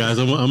 Hey guys,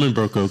 I'm in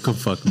BroCode. Come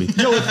fuck me.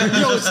 Yo,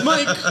 it's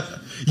Mike.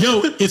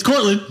 Yo, it's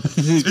Cortland.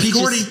 Peaches.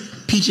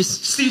 Courty. Peaches.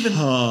 Steven,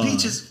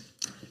 Peaches.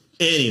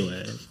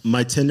 Anyway,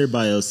 my Tinder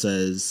bio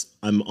says,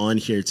 I'm on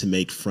here to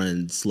make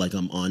friends like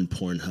I'm on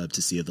Pornhub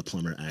to see if the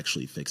plumber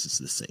actually fixes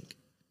the sink.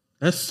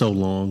 That's so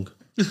long.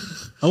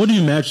 I wouldn't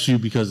even match you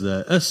because of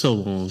that. That's so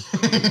long.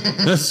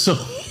 That's so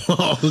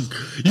long.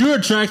 You're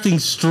attracting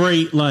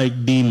straight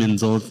like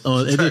demons on.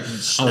 Oh,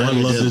 I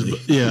love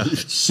this. Yeah,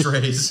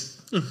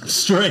 Strays.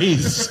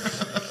 strays,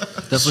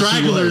 That's what she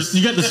stragglers. was.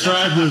 You got the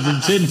stragglers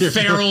and Tinder.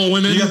 Feral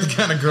women. You got the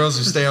kind of girls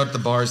who stay out at the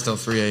bars till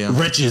 3 a.m.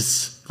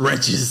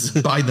 Wretches.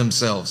 by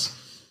themselves.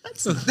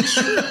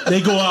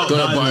 They go out Go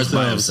to by bars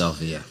by themselves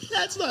himself. Yeah.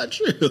 That's not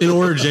true. in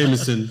order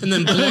Jameson. and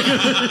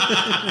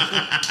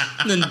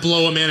then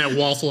blow a man at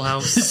Waffle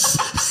House.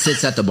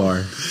 Sits at the bar.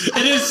 And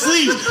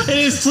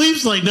it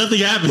sleeps like nothing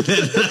happened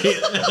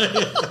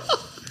that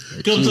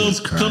night. Jesus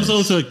Comes Christ.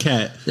 home to a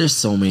cat. There's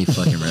so many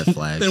fucking red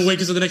flags. Then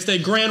wake us up the next day.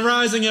 Grand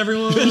Rising,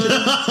 everyone.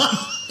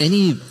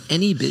 Any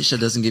bitch that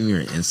doesn't give me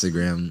her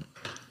Instagram,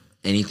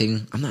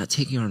 anything, I'm not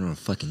taking her on a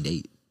fucking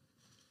date.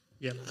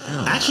 Yeah.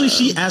 Actually,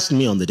 she asked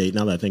me on the date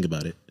now that I think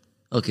about it.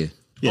 Okay.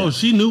 Yeah. Oh,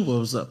 she knew what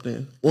was up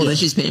then. Well, then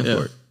she's paying Yeah.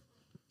 for it.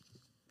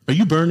 Are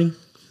you burning?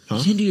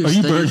 You can do your Are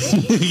you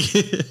studies.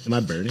 burning? Am I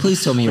burning?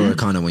 Please tell me you were a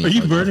condom when Are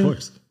you fuck. burning? Of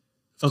course.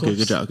 Okay,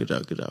 good job.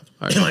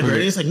 All right, Am I we're burning?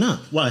 good. It's like, no.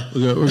 Why?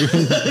 We're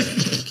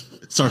good.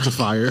 Starts a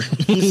fire.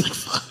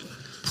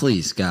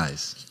 Please,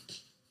 guys,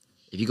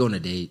 if you go on a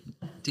date,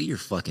 do your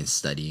fucking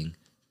studying.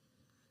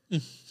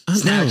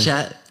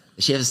 Snapchat.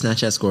 Does she have a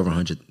Snapchat score of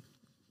 100?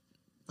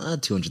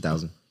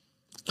 200,000.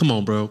 Come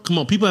on, bro. Come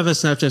on. People have had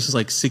Snapchat since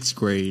like sixth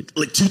grade.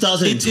 Like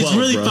 2012, It's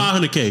really bro.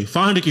 500K.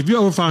 500K. If you're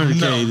over 500K,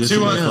 No, this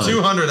 200, is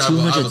 200 I will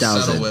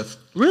 200,000. settle with.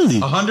 Really?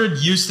 100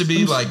 used to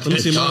be like, let me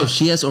see God, If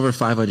she has over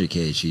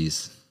 500K,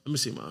 she's Let me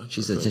see mine.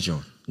 attention.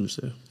 Let me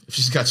see. if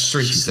she's got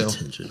streaks still.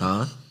 Attention.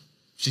 Huh?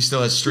 She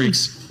still has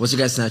streaks. What's your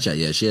guy's Snapchat?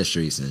 Yeah, she has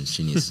streaks and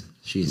she needs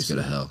to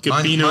go to hell.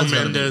 Gabino mine's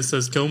gotta be- Mendez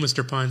says, "Go,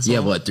 Mr. Pine." Yeah,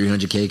 what,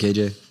 300K,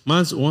 KJ?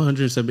 Mine's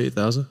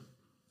 178,000.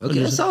 Okay,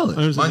 that's solid.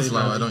 Mine's low.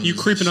 I don't You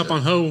use creeping this up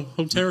on ho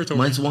territory?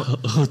 Mine's one.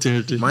 Oh,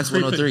 dude. Mine's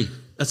 103.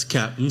 That's a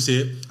cap. Let me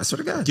see it. I swear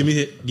to God. Give me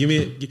it. Give me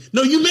it.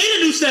 No, you made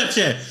a new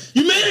Snapchat.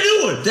 You made a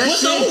new one. That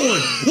What's the shit- old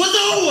one? What's the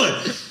old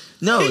one?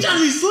 No, He trying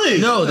to be slick.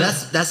 no,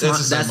 that's It's the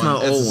same my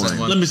one. It's old the same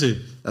one. Let me see.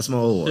 That's my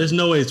old one. There's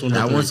no way it's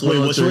 103. That one's Wait,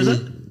 what's yours?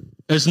 103.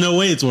 There's no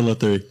way it's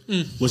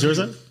 103. What's yours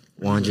at?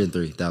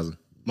 103,000.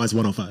 Mine's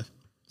 105.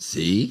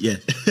 See? Yeah.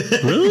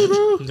 Really,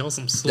 bro? Y'all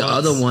some sluts. The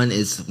other one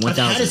is I've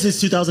had it 1,000. since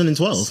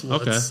 2012.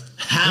 Okay.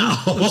 How?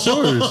 What's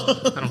yours?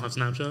 I don't have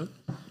Snapchat.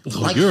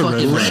 Like You're a red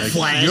fucking flag. red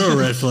flag. You're a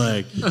red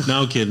flag.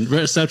 No, I'm kidding.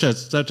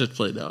 Snapchat's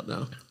played out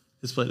now.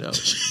 It's played out.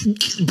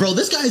 Bro,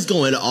 this guy's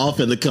going off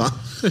in the con.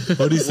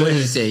 What do you What did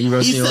he say? say? He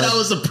roasted He you said like- I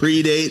was a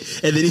pre-date,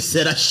 and then he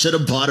said I should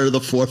have bought her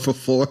the 4 for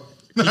 4.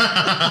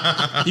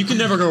 You can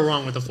never go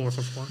wrong with a 4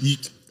 for 4.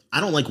 I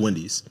don't like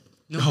Wendy's.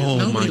 Oh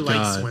my Nobody likes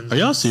god! Wednesdays.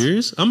 Are y'all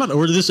serious? I'm about to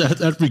order this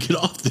after we get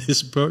off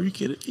this, bro. Are you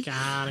kidding me?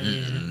 Got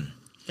it.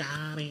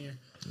 Got it.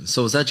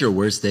 So was that your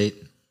worst date?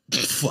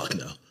 Fuck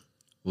no.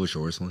 What was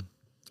your worst one?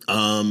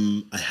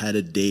 I had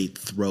a date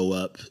throw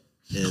up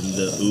in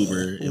the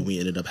Uber, and we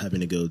ended up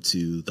having to go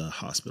to the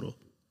hospital.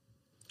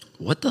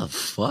 What the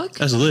fuck?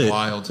 That's lit.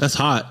 Wild. That's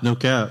hot. No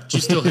cap.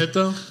 You still hit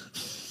though?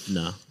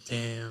 No.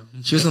 Damn.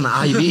 She was on the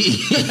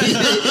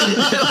IV.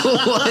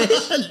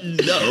 What?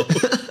 No.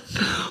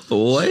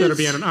 What? Better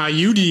be on an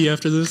IUD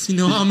after this. You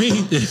know what I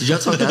mean? Did y'all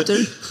talk after?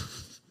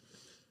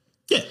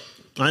 Yeah.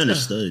 I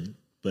understood,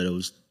 but it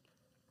was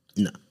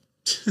no.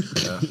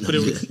 But it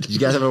was, Did you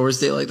guys have a worst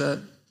date like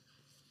that?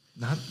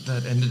 Not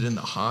that ended in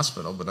the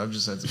hospital, but I've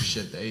just had some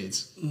shit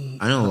dates.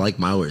 I don't like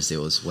my worst date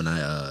was when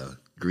I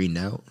greened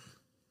out.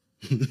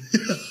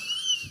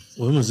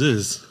 When was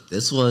this?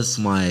 This was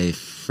my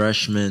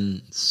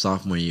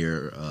sophomore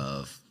year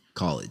of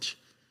college.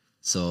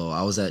 So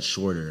I was at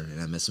Shorter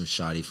and I met some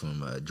shoddy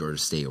from Georgia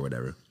State or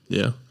whatever.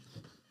 Yeah.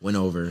 Went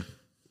over.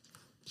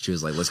 She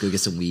was like, let's go get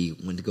some weed.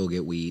 Went to go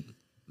get weed.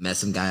 Met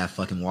some guy at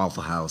fucking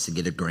Waffle House to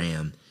get a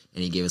gram.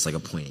 And he gave us like a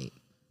 0.8.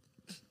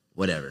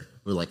 Whatever.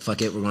 We're like,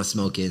 fuck it. We're going to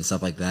smoke it and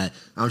stuff like that.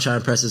 I'm trying to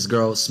impress this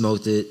girl.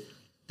 Smoked it.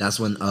 That's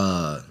when,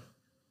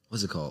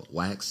 what's it called?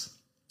 Wax?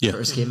 Yeah.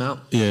 First came out.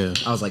 Yeah.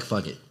 I was like,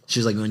 fuck it. She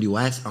was like, you want to do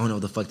wax? I don't know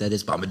what the fuck that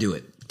is, but I'm going to do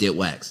it. Did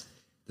wax.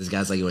 This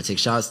guy's like, you want to take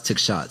shots? Took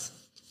shots.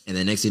 And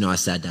then next thing you know, I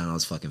sat down. I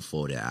was fucking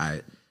full.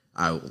 I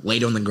I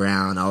laid on the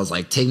ground. I was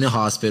like, take me to the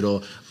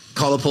hospital.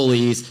 Call the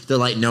police. They're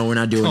like, no, we're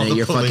not doing it.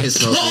 You're fucking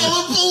smoking.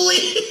 Call the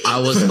police. I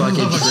was fucking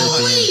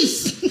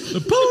tripping. The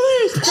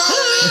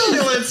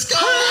police!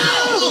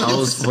 I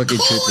was fucking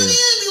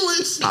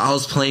tripping. I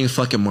was playing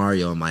fucking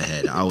Mario in my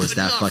head. I was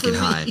that fucking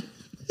high.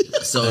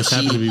 So That's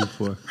happened to me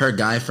before. her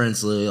guy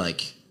friends literally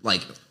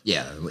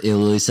it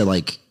literally said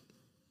like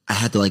I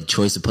had the like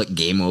choice to put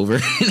game over. I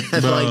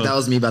felt like that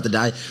was me about to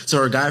die. So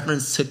her guy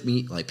friends took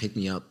me, like picked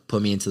me up,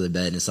 put me into the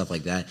bed and stuff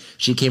like that.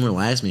 She came and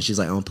relaxed me. She's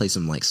like, I want to play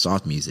some like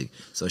soft music.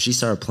 So she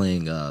started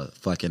playing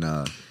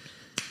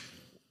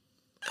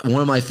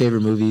one of my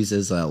favorite movies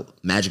is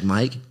Magic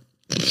Mike.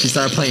 She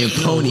started playing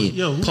Pony.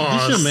 Yo, this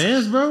your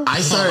man's, bro? I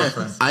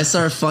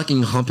started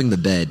fucking humping the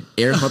bed,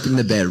 air humping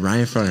the bed right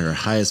in front of her,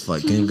 high as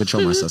fuck. Couldn't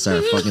control myself.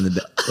 Started fucking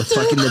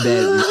the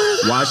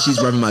bed while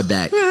she's rubbing my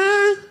back.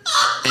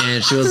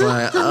 And she was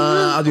like,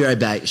 I'll be right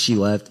back. She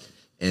left.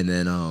 And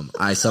then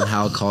I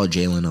somehow called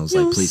Jalen. I was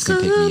like, please come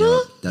pick me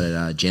up.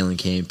 Jalen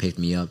came, picked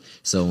me up.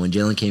 So when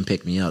Jalen came,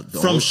 picked me up.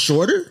 From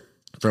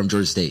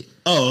Georgia State.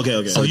 Oh,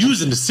 okay. So you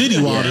was in the city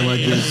wilding like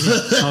this.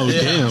 Oh,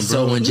 damn, bro.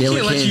 So when Jalen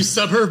Can't let you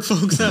suburb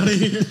folks out of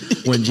here.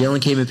 when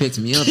Jalen came and picked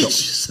me up,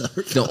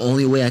 the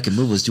only way I could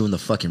move was doing the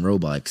fucking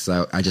robot because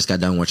I just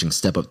got done watching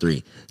Step Up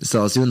 3. So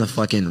I was doing the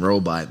fucking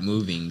robot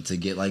moving to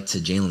get like to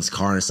Jalen's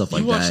car and stuff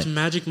like You watched that.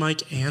 Magic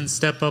Mike and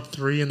Step Up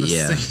 3 in the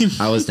Yeah, same.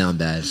 I was down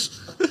bad.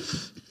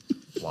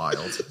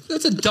 Wild.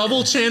 That's a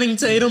double Channing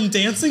Tatum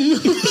dancing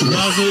movie. You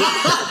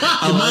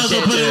might as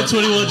well put it in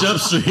 21 Jump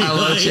Street. I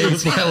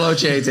love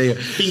Channing Tatum.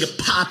 Finger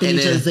popping And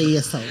into then- his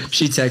asshole.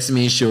 She texted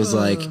me. She was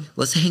like,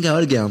 "Let's hang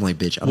out again." I'm like,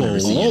 "Bitch, I've never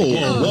seen you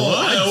again."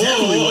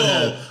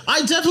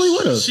 I definitely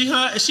would have.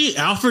 She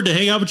offered to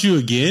hang out with you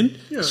again?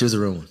 She was a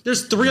real one.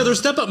 There's 3 other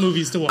Step Up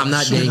movies to watch. I'm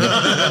not dating.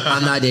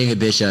 I'm not dating a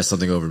bitch that has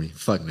something over me.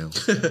 Fuck no.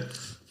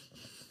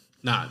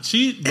 Nah,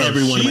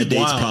 Every one of my she's dates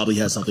wild. probably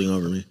has something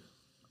over me.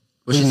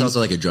 But she's also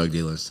like a drug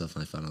dealer and stuff.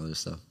 And I found other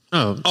stuff.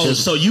 Oh,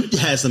 So you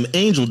had some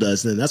angel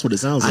dust then. That's what it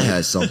sounds I like.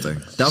 had something.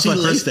 That was She my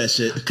laced first.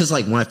 that shit. Because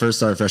like when I first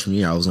started freshman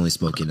year, I was only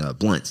smoking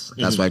blunts.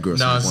 That's why I grew up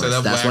No, smoking so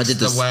blunts. that That's why I wax, did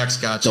the wax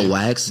got the you.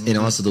 wax and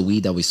also the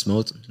weed that we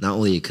smoked. Not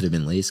only it could have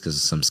been laced because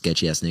of some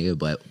sketchy ass nigga,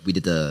 but we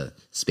did the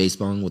space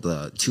bong with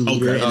a 2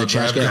 liter in the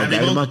trash can. gravity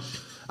Gravity bong? bong.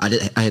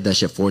 I had that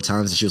shit 4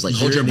 times, and she was like,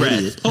 "Hold your You're an breath."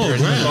 idiot. oh,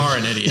 You right. are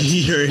an idiot.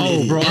 You're an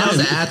idiot. bro. And I was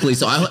an athlete,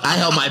 so I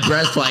held my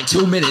breath for like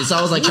 2 minutes. So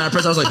I was like trying to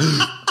press. I was like,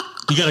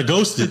 You gotta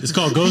ghost it. It's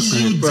called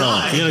ghosting, bro.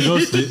 died. You gotta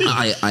ghost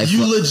it.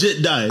 You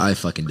legit died. I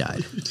fucking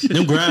died.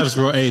 Them grabs,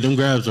 bro. Hey, them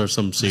grabs are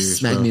something serious.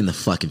 Smacked bro. me in the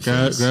fucking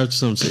face. Grabs are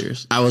something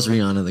serious. I was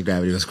Rihanna. The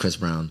gravity was Chris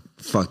Brown.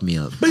 Fucked me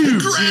up.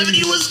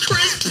 Gravity was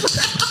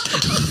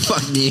Chris.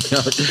 Fucked me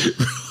up.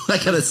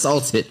 I got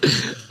assaulted.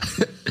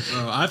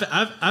 Bro,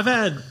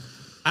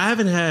 I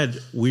haven't had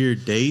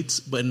weird dates,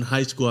 but in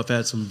high school I've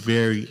had some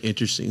very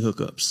interesting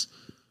hookups.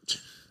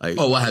 Like,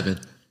 Oh, what happened?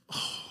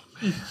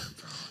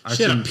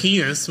 She had a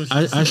penis.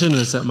 I shouldn't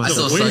have set I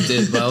myself. still sucked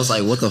it, but I was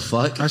like, what the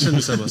fuck? I shouldn't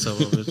have set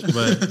myself up.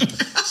 But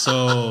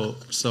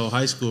so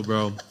high school,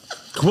 bro.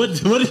 What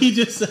did he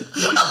just say?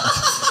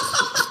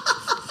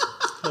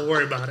 Don't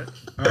worry about it.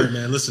 All right,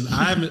 man. Listen,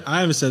 I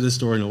haven't said this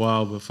story in a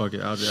while, but fuck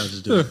it, I'll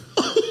just do it.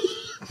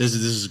 This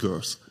is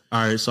gross.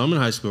 All right, so I'm in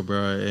high school,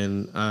 bro,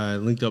 and I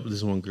linked up with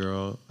this one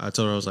girl. I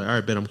told her I was like, all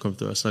right, bet I'm coming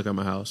through. I snuck out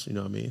my house. You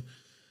know what I mean?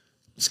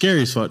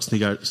 Scary as fuck.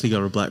 Sneak out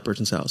of a black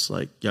person's house.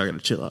 Like y'all gotta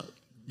chill out.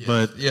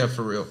 But Yeah,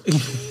 for real.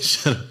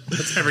 shut up.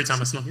 That's every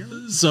time I snuck here.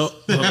 So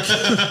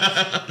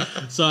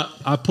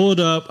I pulled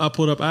up.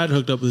 I had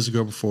hooked up with this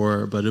girl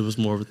before, but it was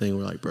more of a thing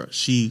where like, bro,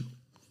 she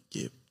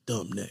get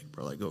dumb neck,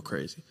 bro, like go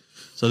crazy.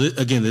 So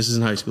again, this is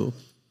in high school.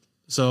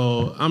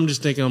 So I'm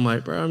just thinking, I'm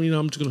like, bro, I'm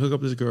just gonna hook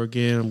up with this girl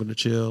again. I'm gonna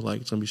chill,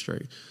 like it's gonna be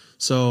straight.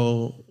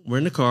 So we're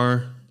in the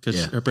car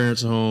because her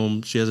parents are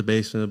home. She has a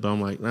basement, but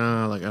I'm like,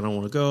 nah, like I don't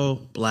want to go.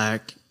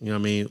 Black, you know what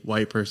I mean?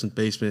 White person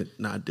basement,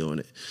 not doing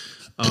it.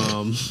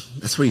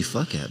 That's where you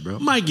fuck at, bro.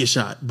 Might get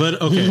shot,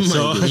 but okay.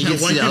 So You can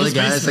see the other people's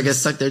guys that get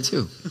stuck there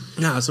too.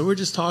 nah, so we're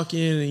just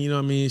talking, and you know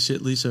what I mean?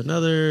 Shit leads to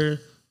another,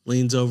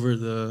 leans over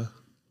the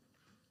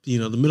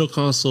middle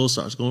console,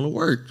 starts going to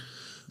work.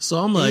 So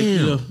I'm like,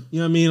 you know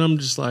what I mean? I'm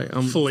just like,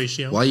 I'm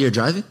Fellatio. While you're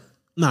driving?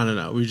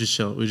 no. We're just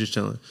chilling.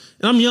 And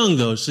I'm young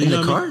though, so you In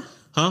know the what I mean? car?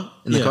 Huh?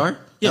 In the Yeah. car?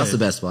 Yeah. That's the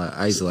best spot.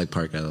 I used to like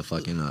park at the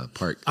fucking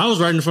park. I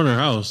was right in front of her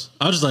house.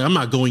 I was just like, I'm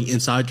not going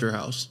inside your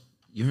house,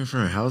 You're in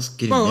front of her house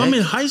getting bro. neck? I'm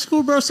in high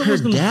school, bro. Her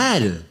Someone's gonna.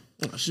 dad.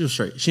 She was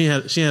straight. She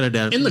had her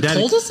dad In the daddy,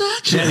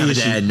 cul-de-sac? She didn't have a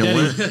issue. dad. No Daddy-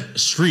 wonder.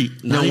 street.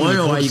 No not even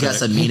wonder a why you got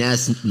cul-de-sac. some mean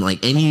ass.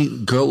 Like any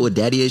girl with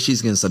daddy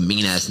issues getting some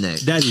mean ass neck.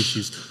 daddy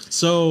issues.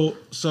 So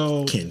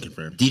Can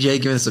confirm.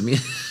 DJ giving some mean.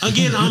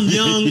 again, I'm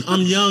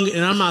young,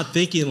 and I'm not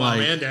thinking Mom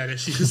like and dad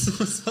issues.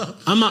 What's up?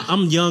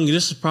 I'm young. And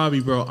this is probably,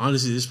 bro.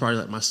 Honestly, this is probably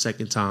like my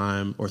second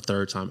time or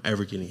third time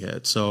ever getting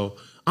head. So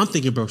I'm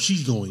thinking, bro,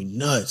 she's going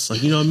nuts.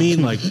 Like, you know what I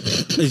mean? Like,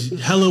 it's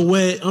hella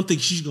wet. I'm thinking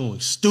she's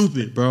going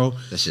stupid, bro.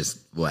 That's just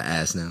what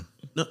ass now.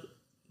 No,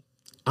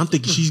 I'm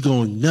thinking she's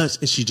going nuts,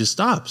 and she just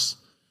stops.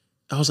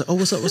 I was like, oh,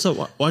 what's up? What's up?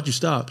 Why'd you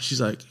stop? She's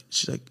like,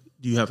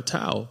 do you have a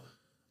towel?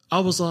 I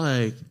was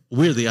like,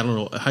 weirdly, I don't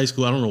know, high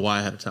school, I don't know why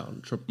I had a towel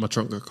in my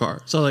trunk or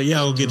car. So I was like, yeah,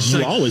 I'll get it. She's You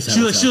like, always have a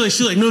towel.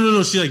 she's like,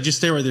 no. She's like, just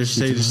stay right there.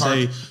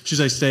 She's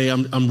like, stay.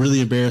 I'm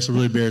really embarrassed.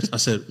 I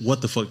said,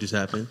 what the fuck just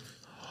happened?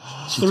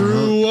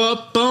 Threw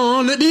up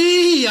on the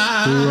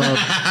DI.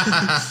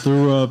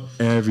 Threw up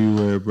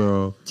everywhere,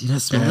 bro. Do you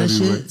not smell that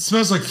Everywhere. shit? It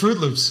smells like Fruit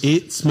Loops.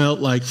 It smelled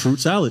like fruit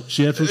salad.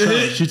 She had fruit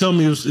salad. She told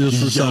me it was fruit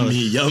salad.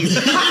 Yummy.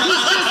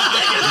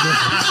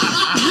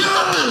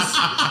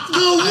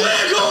 The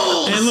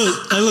wiggle.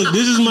 And look,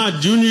 this is my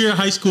junior year of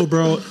high school,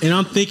 bro. And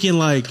I'm thinking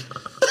like,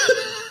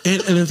 and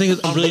the thing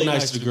is, I'm really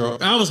nice to the girl.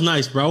 I was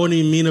nice, bro. I wasn't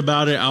even mean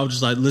about it. I was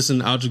just like,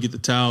 listen, I'll just get the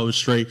towel. It was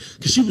straight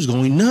because she was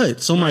going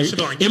nuts. So I'm like,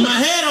 in my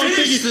head,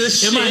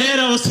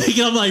 I was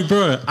thinking, I'm like,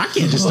 bro, I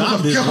can't just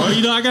stop this, bro.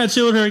 You know, I gotta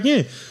chill with her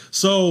again.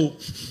 So,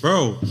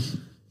 bro,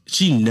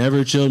 she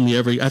never chilled me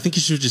ever. I think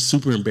she was just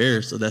super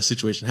embarrassed of that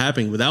situation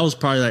happening. But that was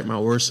probably like my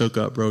worst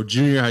hookup, bro.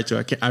 Junior year high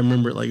school. I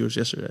remember it like it was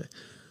yesterday.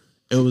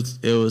 It was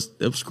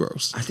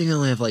gross. I think I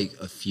only have like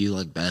a few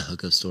like bad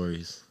hookup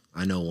stories.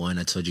 I know one.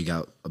 I told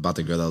you about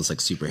the girl that was like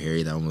super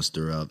hairy that almost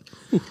threw up.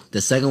 The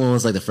second one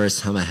was like the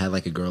first time I had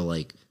like a girl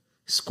like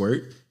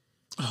squirt.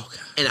 Oh god!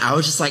 And I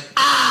was just like,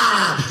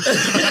 ah! What the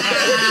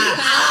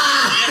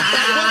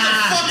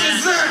fuck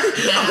is that?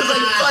 I was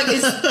like, fucking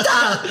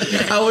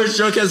stop! I was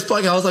drunk as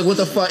fuck. I was like, what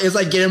the fuck? It's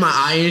like getting my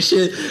eye and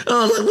shit. And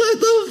I was like, what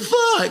the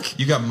fuck?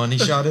 You got money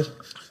shotted?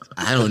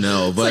 I don't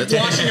know, but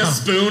Like washing a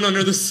spoon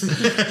under the sink.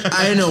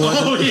 I didn't know what.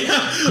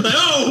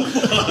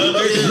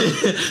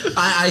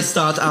 I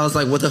stopped. I was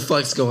like, what the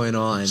fuck's going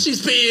on?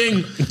 She's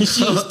peeing. She's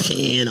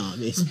peeing on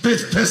me.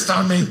 Bitch pissed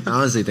on me. I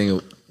honestly think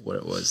of what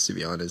it was, to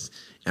be honest.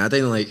 And I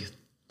think like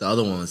the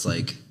other one was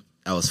like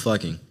I was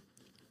fucking.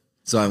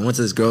 So I went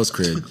to this girl's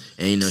crib,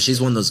 and you know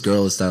she's one of those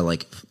girls that are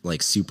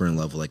like super in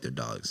love with like their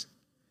dogs.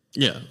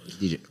 Yeah,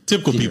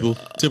 typical people.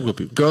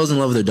 Girls in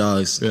love with their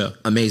dogs. Yeah,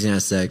 amazing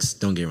at sex.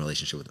 Don't get in a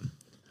relationship with them.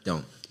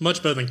 Don't.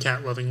 Much better than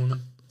cat loving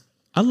women.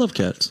 I love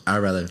cats. I'd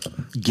rather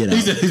Get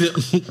out.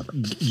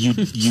 You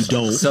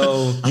don't.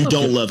 So you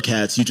don't love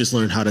cats. You just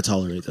learned how to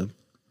tolerate them.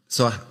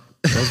 So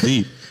That's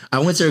deep. I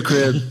went to her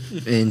crib,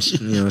 and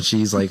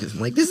she's like,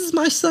 this is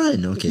my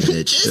son. Okay,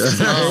 bitch.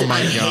 Oh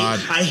my god.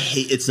 I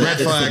hate it's Red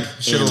flag.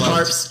 Should've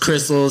left. Tarps,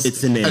 crystals.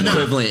 It's the name.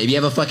 Equivalent. If you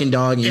have a fucking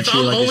dog and you If treat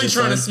it I'm like only it's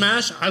your trying to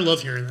son, smash, I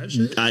love hearing that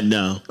shit. I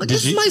know. like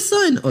this is my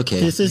son. Okay,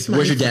 This is my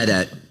where's your dad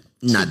at?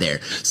 Not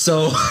there.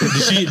 So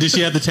Did she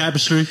have the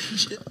tapestry?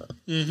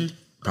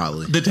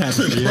 probably. The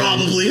tapestry.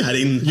 Probably. I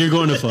didn't. You're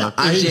going to fuck.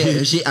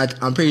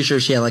 I'm pretty sure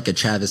she had like a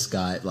Travis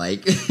Scott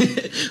like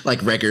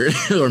record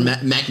or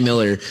Mac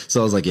Miller.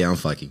 So I was like, yeah, I'm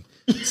fucking.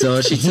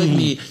 So she took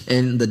me,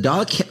 and the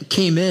dog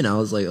came in. I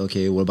was like,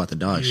 okay, what about the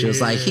dog? She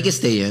was like, he can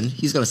stay in.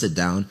 He's gonna sit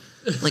down.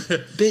 I'm like,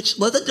 bitch,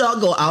 let the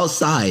dog go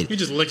outside. You're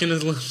just licking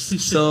his lips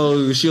and shit.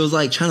 So she was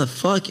like trying to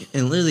fuck,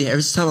 and literally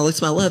every time I look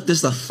to my left,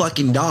 there's a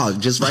fucking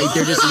dog just right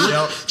there,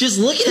 just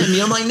looking at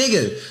me. I'm like,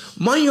 nigga,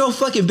 mind your own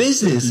fucking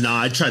business.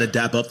 Nah, I try to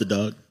dap up the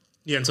dog.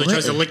 Yeah, and so he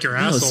tries to lick your No,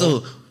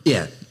 asshole. so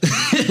yeah.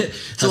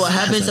 So what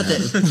happens at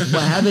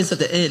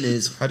the end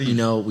is, How do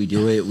you- we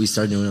do it. We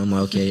start doing it. I'm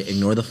like, okay,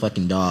 ignore the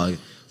fucking dog.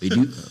 We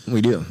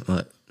do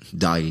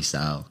doggy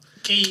style.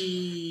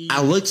 Hey.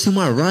 I look to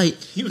my right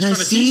He was and I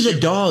trying to see teach the you.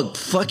 dog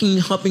fucking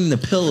humping the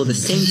pillow the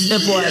same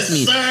tempo as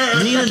me.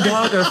 Me and the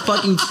dog are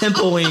fucking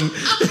tempoing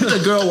the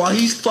girl while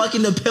he's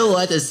fucking the pillow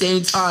at the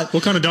same time.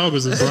 What kind of dog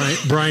was this?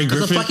 Brian It's a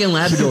Griffin. fucking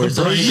Labrador,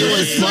 so he's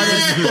really smart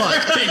as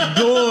fuck. Big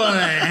boy.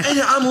 And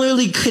I'm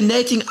literally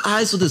connecting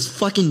eyes with this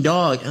fucking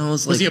dog, and I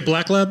was like, Was he a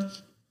black lab?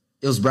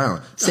 it was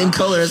brown, same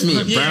color as me,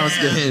 brown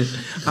skin.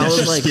 I That's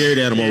was a like, scared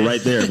animal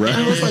right there, bro.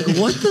 I was like,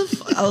 what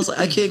the? I was like,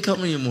 I can't come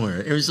anymore.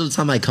 Every single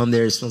time I come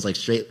there, it smells like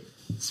straight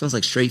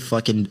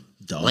fucking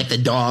Dog. like the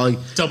dog.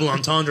 Double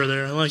entendre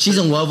there. I like She's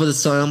it. in love with the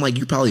son. I'm like,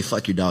 you probably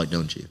fuck your dog,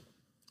 don't you?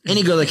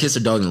 Any girl that kisses her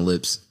dog in the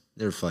lips,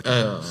 they're fucking.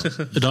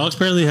 The dogs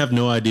apparently have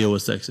no idea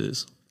what sex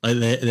is. Like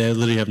they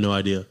literally have no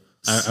idea.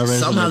 I read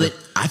Somehow something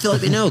I feel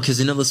like they know because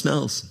they know the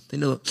smells. They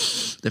know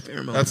the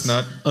pheromones. That's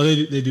not. Oh,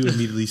 they do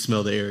immediately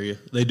smell the area.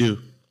 They do.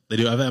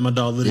 I've had my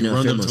dog literally know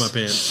run up to pheromones. my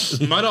pants.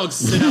 My dogs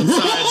sit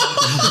outside.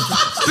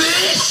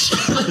 Bitch!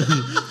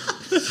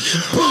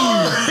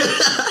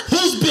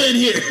 Who's been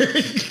here?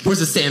 Where's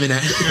the salmon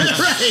at?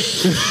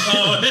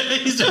 Oh,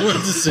 he's like,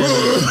 where's the salmon?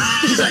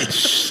 He's like,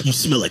 you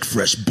smell like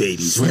fresh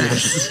babies.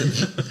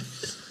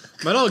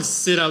 My dogs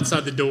sit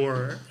outside the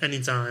door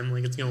anytime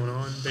like it's going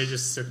on. They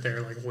just sit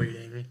there like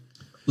waiting.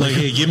 Like,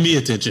 hey, give me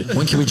attention.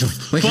 When can we join?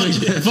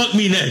 Fuck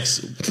me next.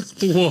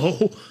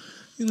 Whoa.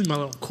 You leave my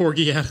little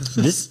corgi out.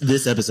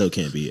 This episode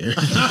can't be aired.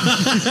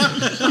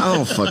 I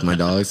don't fuck my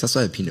dogs. That's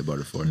what I have peanut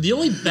butter for. The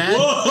only bad,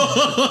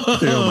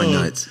 Put it on my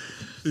nuts.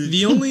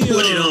 the only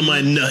Put it on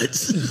my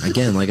nuts.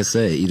 Again, like I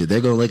said, either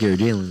they're gonna lick it or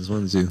Jalen's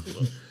one of the two.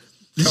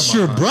 This is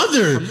your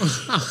brother.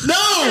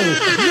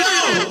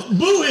 No,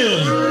 boo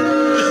him.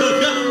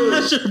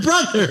 That's your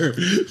brother,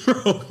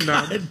 bro.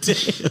 God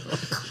damn.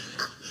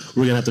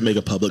 we're gonna have to make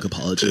a public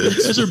apology.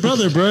 That's your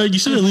brother, bro. You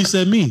should at least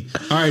said me.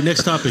 All right,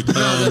 next topic.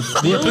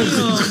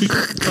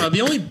 The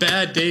only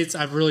bad dates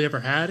I've really ever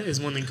had is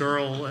when the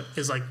girl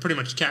is like pretty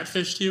much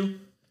catfished you,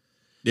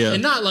 Yeah.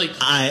 and not like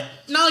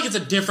it's a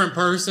different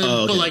person,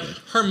 but like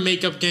her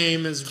makeup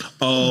game is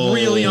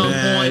really on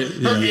point.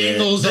 Her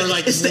angles are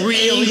like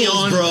really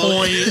on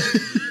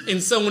point,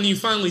 and so when you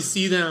finally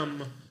see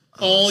them,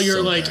 all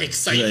your like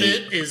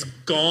excitement is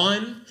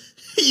gone.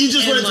 You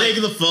just want to like,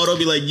 take the photo,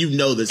 be like,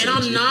 this. And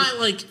I'm not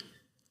like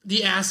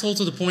the asshole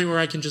to the point where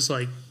I can just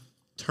like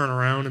turn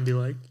around and be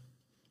like,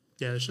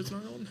 yeah, this shit's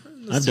not going.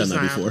 I've done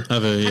that before.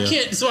 I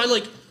can't. So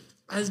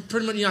I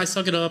pretty much I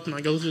suck it up and I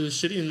go through this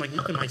shit and like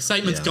my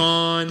excitement's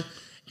gone.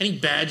 Any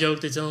bad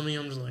joke they tell me,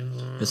 I'm just like,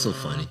 it's so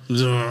funny.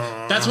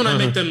 That's when I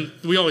make them.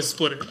 We always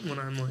split it when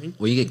I'm like,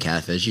 when you get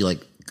catfish, you like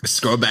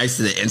scroll back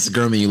to the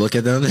Instagram and you look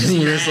at them and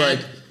you're just like.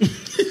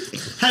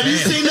 Have you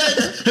seen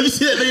that? Have you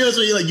seen that videos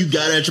where you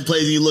got her at your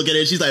place and you look at it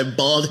and she's like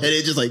bald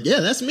headed, just like, yeah,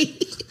 that's me.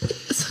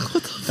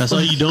 That's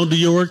why you don't do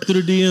your work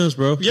through the DMs,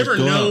 bro. You ever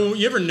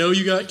know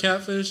you got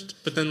catfished,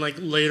 but then like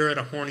later at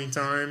a horny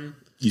time,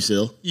 you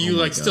still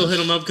still hit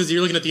them up because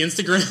you're looking at the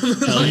Instagram.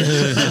 Like,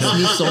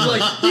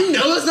 you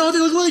know that's not what they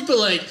look like, but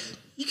like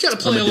you gotta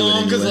play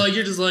along because like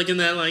you're just like in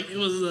that like it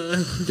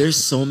was. There's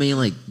so many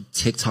like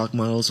TikTok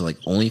models or like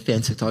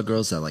OnlyFans TikTok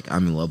girls that like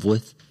I'm in love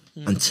with.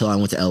 Until I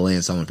went to LA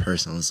and saw them in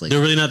person, I was like, they're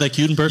really not that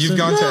cute in person. You've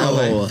gone to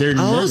LA.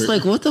 I was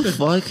like, what the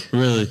fuck?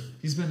 Really?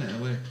 He's been to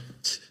LA.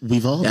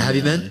 We've all. Yeah, have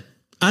you been?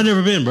 I've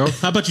never been, bro.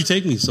 How about you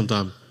take me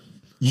sometime?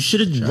 You should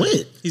have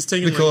went. He's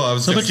taking. Cool. I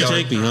was. How about you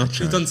take me, huh?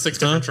 He's done 6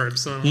 different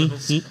trips. So.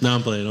 No,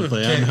 I'm playing.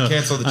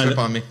 Cancel the trip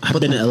on me. I've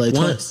been to LA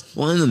twice.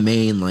 One of the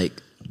main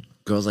like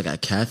girls I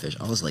got catfish,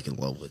 I was like in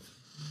love with.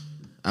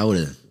 I would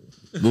have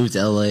moved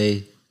to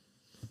LA,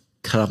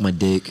 cut off my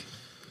dick.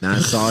 Now I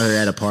saw her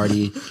at a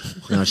party,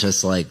 and I was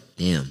just like,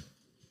 damn.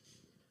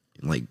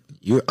 Like,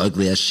 you're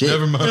ugly as shit.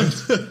 Never mind.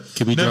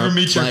 Can we Never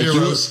meet your like,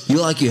 heroes. you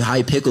like your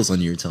high pickles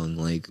on your tongue.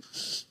 Like,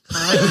 the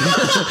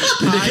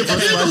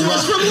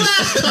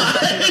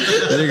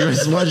nigga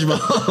from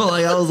SpongeBob.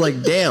 Like, I was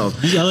like, damn.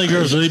 These LA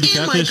girls really be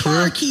catfish for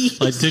real?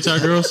 Like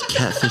TikTok girls?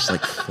 Catfish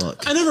like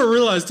fuck. I never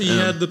realized that he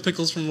had the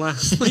pickles from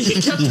last week.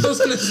 He kept those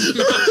in his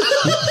mouth.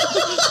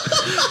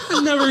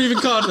 I never even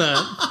caught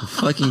that.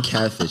 Fucking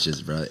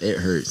catfishes, bro. It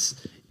hurts.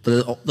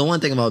 But the one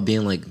thing about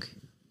being like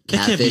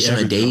catfish on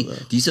a date,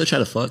 do you still try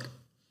to fuck?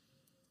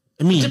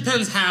 I mean,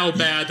 depends how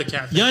bad the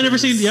catfish. Y'all ever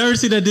seen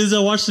that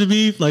Denzel Watch the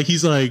Beef? Like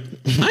he's like,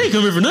 I ain't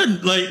coming for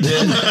nothing. Like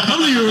I'm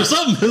leaving here for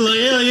something.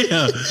 Like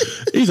yeah.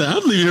 He's like,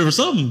 I'm leaving here for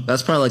something.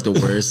 That's probably like the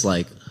worst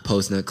like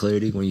post nut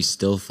clarity when you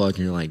still fuck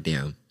and you're like,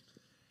 damn.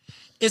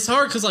 It's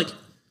hard because like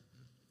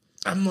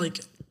I'm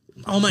like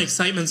all my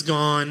excitement's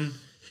gone,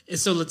 and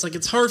so it's like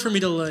it's hard for me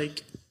to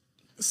like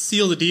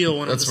seal the deal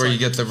when that's I'm where like,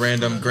 you get the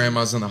random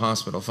grandma's in the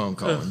hospital phone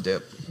call and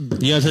dip. You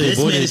gotta tell your This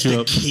boy man to is hit you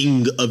the up.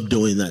 king of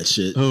doing that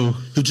shit. Who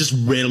just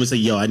randomly say,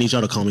 yo, I need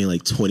y'all to call me in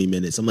like 20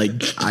 minutes. I'm like,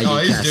 I Oh,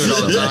 get he's doing it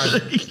all the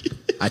catfish. time.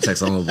 I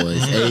text all my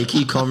boys, hey, can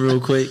you call me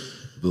real quick?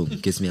 Boom,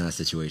 gets me out of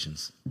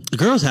situations. The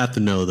girls have to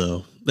know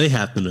though. They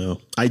have to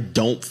know. I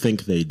don't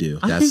think they do.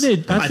 I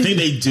think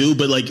they do,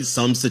 but like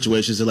some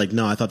situations they're like,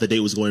 no, I thought the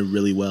date was going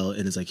really well,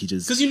 and it's like he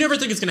just because you never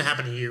think it's gonna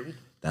happen to you.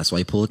 That's why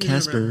you pull a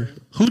Casper.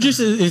 Who just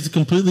is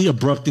completely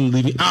abrupt and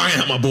leaving. I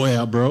help my boy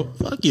out, bro.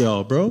 Fuck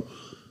y'all, bro.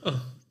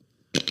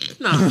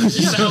 No,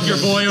 you gotta help your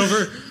boy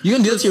over. You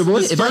gonna do that to your boy?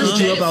 If I was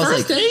you up, I was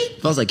First like, date?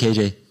 if I was like,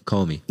 KJ,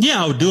 call me.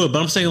 Yeah, I would do it,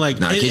 but I'm saying like,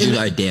 Nah, KJ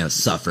like, damn,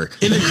 suffer.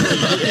 And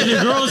the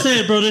girl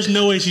said, bro, there's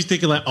no way she's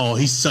thinking like, oh,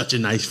 he's such a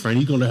nice friend.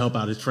 He's going to help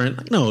out his friend.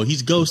 Like, no,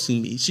 he's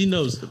ghosting me. She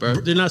knows, bro.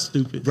 They're not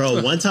stupid.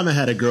 Bro, one time I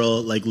had a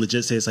girl like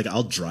legit say, it's like,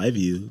 I'll drive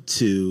you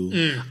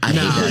to I hate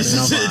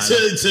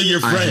that. to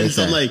your friends.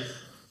 I'm like,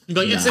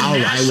 But it's in I'll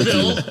ride with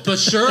Nashville, but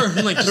sure,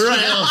 like just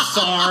a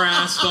far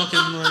ass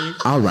fucking like.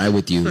 I'll ride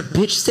with you,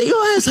 bitch. Stay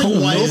your ass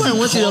home. Why is Nobody he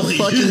wants you to calling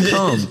fucking you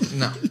come.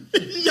 No.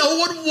 no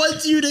one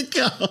wants you to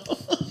go.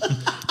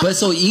 But it's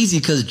so easy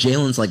because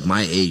Jalen's like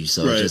my age,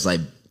 so Right. it's just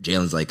like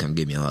Jalen's like, come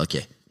get me. I'm like,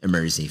 okay,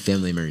 emergency,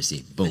 family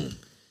emergency, boom.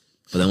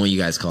 But then when you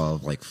guys call,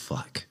 I'm like,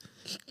 fuck.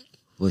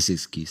 What's the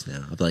excuse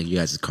now? I feel like you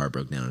guys' car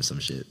broke down or some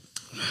shit.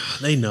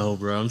 They know,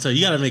 bro. I'm telling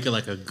you, you got to make it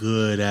like a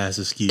good ass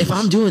excuse. If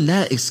I'm doing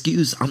that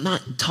excuse, I'm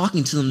not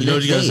talking to them. you know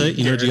what you gotta say?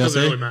 You know what you gotta It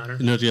doesn't say? really matter.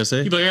 You know what you gotta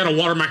say? You be like, I gotta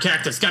water my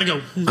cactus. Gotta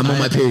go. I'm on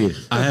my period.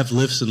 I have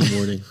lifts in the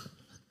morning.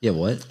 Yeah,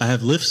 what? I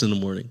have lifts in the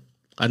morning.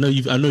 I know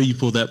you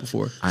pulled that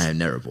before. I have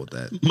never pulled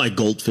that. My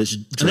goldfish.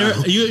 I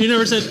never, you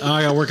never said, oh,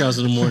 I got workouts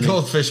in the morning.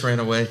 Goldfish ran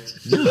away.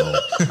 No.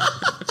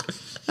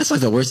 That's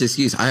like the worst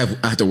excuse. I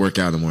have to work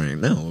out in the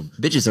morning. No,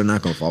 bitches are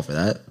not gonna fall for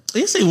that.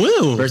 Yes, they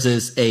will.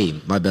 Versus, hey,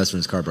 my best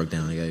friend's car broke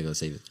down. I gotta go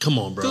save it. Come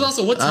on, bro. Because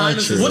also, what time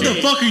is true. this What the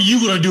date? fuck are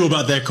you gonna do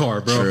about that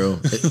car, bro? True.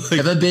 If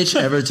a bitch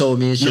ever told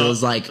me she No.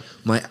 was like,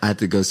 I have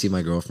to go see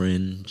my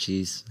girlfriend.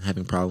 She's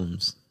having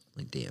problems.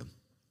 Like, damn.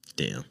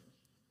 Damn.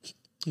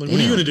 Like, what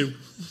are you gonna do?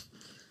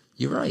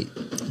 You're right.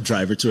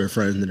 Drive her to her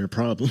friend and her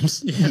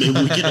problems. Maybe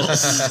we can all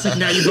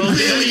Now you both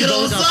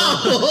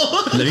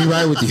solve. Let me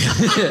ride with you.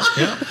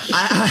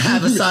 I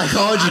have a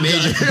psychology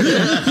major.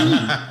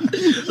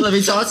 Let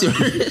me talk to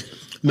her.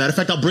 Matter of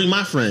fact, I'll bring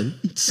my friend.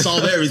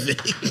 Solve everything.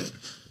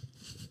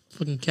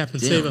 Fucking Captain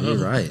Damn, Save a you're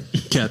Ho. right.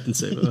 Captain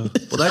Saber. Well,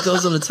 that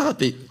goes on the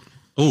topic.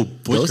 Oh,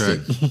 voice crack.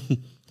 Ghosting.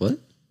 What?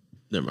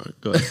 Never mind.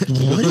 Go ahead.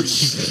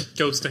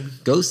 Ghosting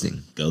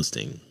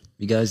Ghosting.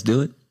 You guys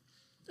do it?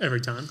 every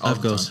time.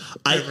 I've ghost.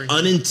 I Every-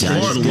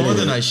 unintentionally More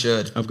than I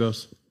should. I've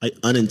ghost. I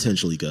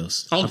unintentionally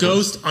ghost. I'll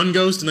ghost,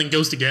 unghost, and then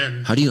ghost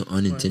again. How do you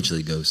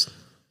unintentionally ghost?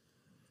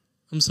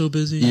 I'm so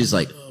busy. You just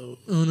like,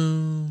 Oh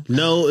no.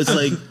 No, it's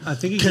like I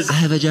think because I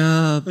have a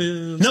job.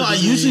 no, I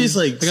usually it's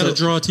like I gotta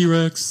draw a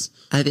T-Rex.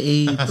 I have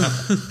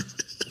AIDS.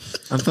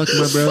 I'm fucking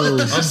my bro.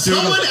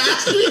 someone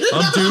asked me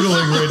I'm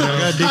doodling right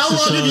now. how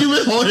long have you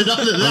been holding on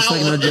to I'm that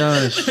sucking on one?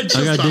 Josh.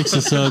 I got dicks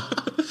to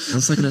suck.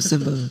 I'm sucking on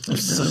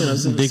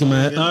Simba. Dick in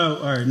my head. Oh,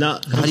 all right. No,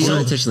 How do you so,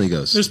 unintentionally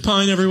ghost? There's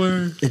pine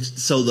everywhere.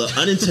 so the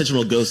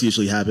unintentional ghosts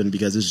usually happen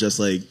because it's just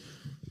like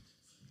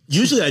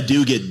usually I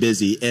do get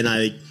busy and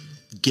I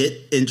get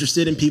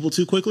interested in people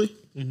too quickly,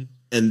 and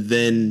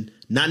then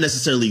not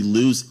necessarily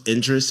lose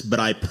interest, but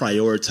I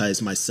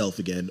prioritize myself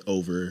again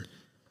over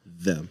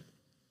them.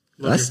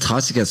 That's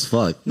toxic as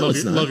fuck.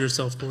 it's not. Love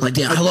yourself, boy. Like,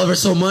 damn, I love her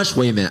so much.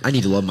 Wait a minute, I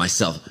need to love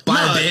myself. Bye,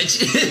 No,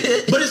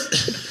 bitch. But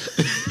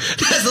it's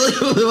That's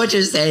literally what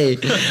you're saying.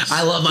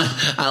 I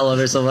love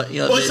her so much.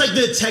 You know, well, it's bitch. like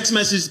the text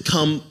messages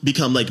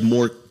become like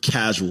more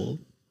casual,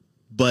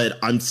 but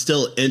I'm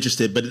still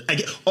interested. But I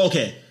get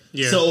okay.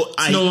 yeah. So it's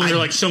I no longer I,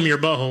 like show me your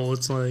butthole.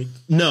 It's like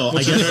no. I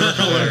what's your guess favorite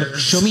color?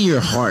 Show me your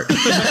heart.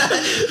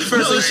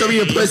 First, show me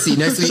your pussy.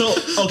 Next week, so.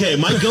 Okay,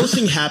 my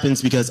ghosting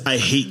happens because I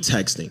hate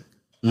texting.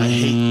 I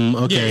hate.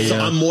 Okay. So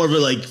Yeah. I'm more of a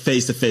like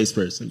face to face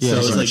person. Yeah, so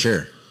it's I'm like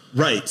sure.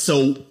 right.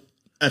 So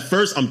at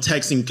first I'm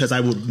texting because I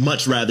would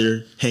much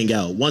rather hang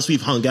out. Once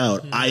we've hung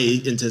out, I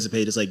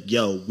anticipate it's like,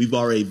 yo, we've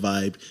already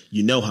vibed.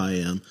 You know how I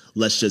am.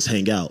 Let's just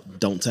hang out.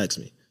 Don't text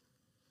me.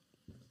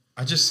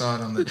 I just saw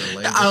it on the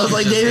delay. I was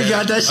like, David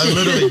got that shit. I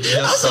literally I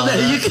just was saw like,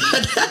 that. you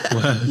got that.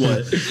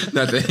 What?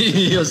 Nothing.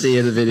 You'll see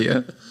in the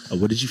video.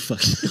 What did you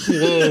fucking?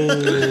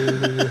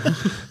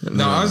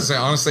 No, I was saying,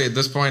 honestly, at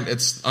this point,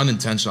 it's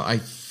unintentional. I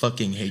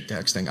fucking hate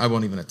texting. I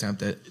won't even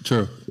attempt it.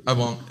 True. I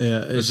won't.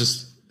 Yeah, It's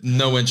just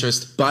no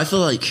interest. But I feel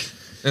like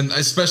And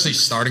especially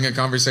starting a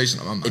conversation.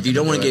 I'm not if you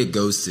don't gonna want do to it. get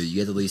ghosted, you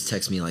have to at least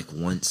text me like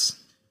once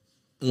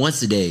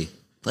a day.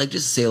 Like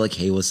just say like,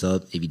 hey, what's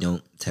up? If you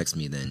don't text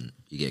me, then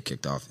you get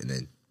kicked off, and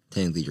then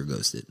technically you're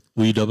ghosted.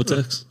 Will you double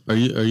text? Are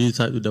you the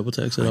type to double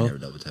text at I all? never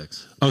double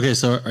text. Okay,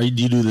 so do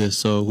you do this?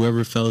 So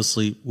whoever fell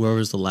asleep,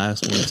 whoever's the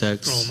last one to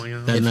text Oh my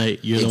God. that night,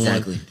 you're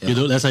Exactly, the one. You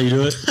do, that's how you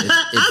do it.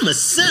 I'm a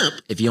simp.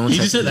 If you don't He text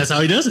just said me, that's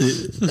how he does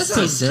it. that's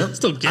not a simp.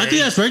 Still gay. I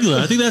think that's regular.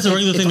 I think that's a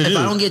regular thing to If do.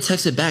 I don't get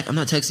texted back, I'm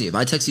not texting you. If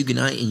I text you good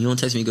night and you don't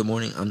text me good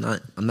morning, I'm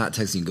not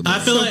texting you good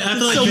morning. I feel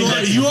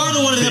like you are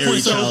the one at that Very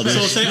point. So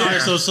childish. say all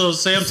right. So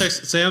say I'm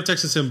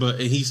texting Simba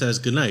and he says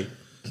good night.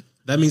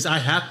 That means I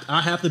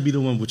have to be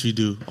the one, which you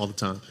do all the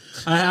time.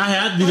 I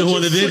have to be the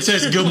one that then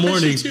text good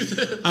morning.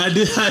 I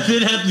did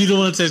have to be the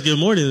one that text good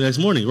morning the next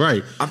morning,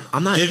 right?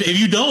 I'm not. If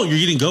you don't, you're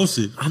getting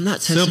ghosted. I'm not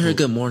texting Simple. her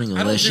good morning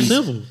unless do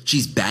simple.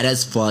 she's bad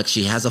as fuck.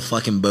 She has a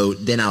fucking boat.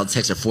 Then I'll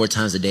text her 4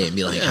 times a day and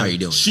be like, "How are you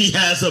doing?" She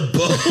has a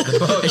boat.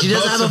 If she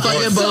doesn't have a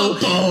fucking boat,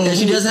 if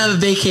she doesn't have a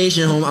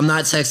vacation home, I'm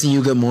not texting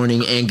you good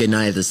morning and good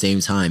night at the same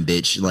time,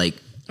 bitch. Like,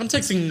 I'm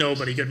texting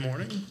nobody good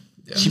morning.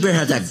 she better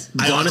have that.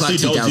 I Glock honestly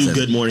Glock don't do 2000.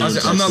 good morning.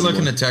 Honestly, I'm not texts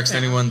looking to anymore. text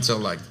anyone until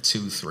like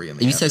 2, 3 in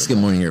the If you text afternoon.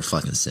 good morning, you're a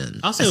fucking sin.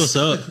 I'll say what's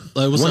up.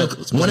 Like what's 1 up?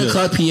 What's good?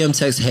 o'clock p.m.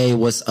 text, hey,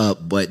 what's up?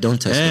 But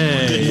don't text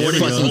Hey. good morning. Good morning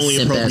is Fucking only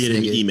simp ass appropriate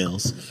in nigga.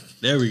 emails.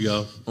 There we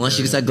go. Unless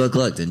you can say good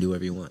luck, then do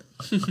whatever you want.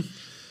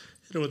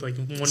 Hit it with like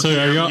one So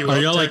are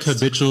y'all like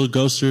text. habitual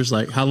ghosters?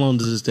 Like how long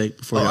does this take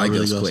before Oh, y'all I really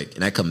ghost ghost? quick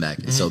and I come back.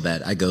 It's so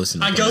bad. I ghost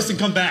and I ghost and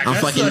come back. I'm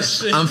That's fucking. that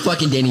shit. I'm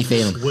fucking Danny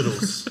Phantom.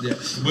 Whittles.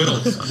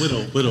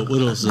 Whittle.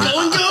 Whittles.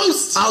 Going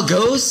ghost. I'll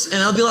ghost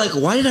and I'll be like,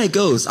 why did I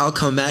ghost? I'll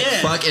come back,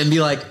 Yeah. fuck, and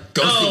be like,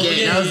 ghost Oh, again.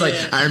 yeah, and I was like,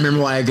 yeah. I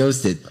remember why I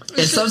ghosted.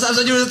 And sometimes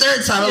I do it the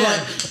third time. I'm Yeah.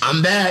 like,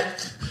 I'm back.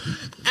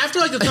 After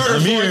like the third or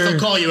I'm fourth, here. they'll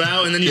call you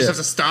out, and then you Yeah. just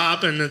have to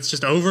stop, and it's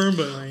just over.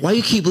 But like, Why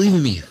you keep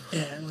leaving me?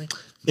 yeah, like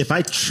If I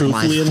My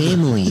truthfully am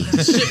family.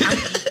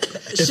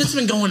 shit's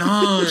been going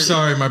on.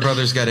 Sorry, my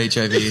brother's got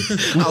HIV.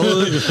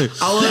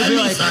 I'll be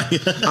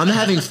like, I'm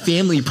having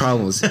family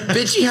problems.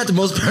 Bitch, you had the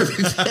most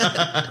perfect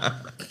family.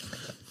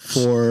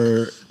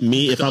 for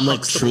me, if I'm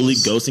like truly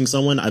ghosting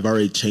someone, I've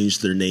already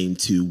changed their name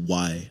to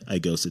why I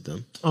ghosted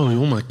them. Oh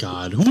my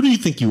God! Who do you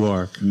think you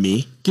are?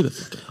 Me? Get the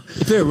fuck out.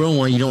 If they're a real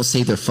one, you don't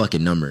save their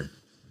fucking number.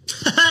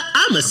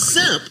 I'm a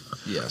simp.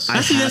 Yes.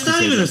 Actually, have that's to not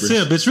say even a numbers.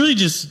 simp. It's really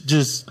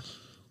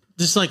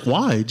just like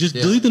why? Just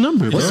delete the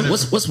number. bro.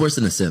 What's worse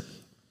than a sip?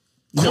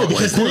 No,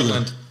 because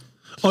Portland.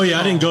 Oh yeah,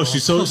 I didn't ghost you.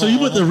 So you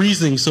put the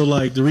reasoning. So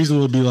like the reason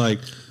would be like,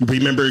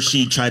 remember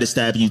she tried to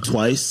stab you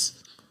twice.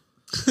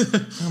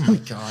 Oh my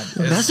god.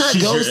 That's not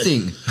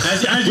ghosting.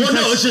 Well,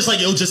 no, it's just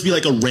like it'll just be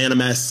like a random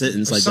ass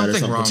sentence like that or something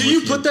something. wrong. Do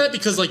you put that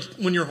because like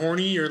when you're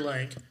horny, you're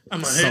like,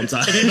 I'm gonna hit,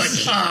 Sometimes. and then like,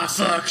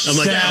 fuck. I'm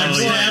like, stab oh,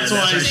 yeah, that's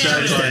why that's he right.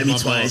 stabbed Stab me me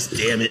twice.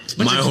 Damn it.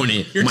 My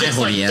horny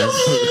ass.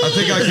 I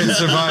think I can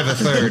survive a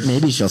third.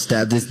 Maybe she'll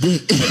stab this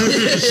dick.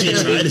 She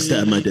tried to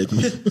stab my dick.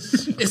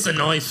 It's a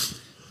knife.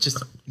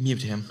 Just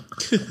mute him.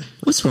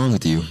 What's wrong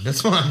with you?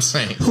 That's what I'm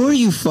saying. Who are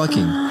you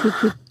fucking?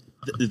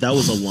 That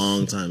was a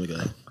long time ago.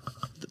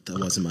 That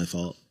wasn't my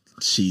fault.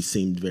 She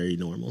seemed very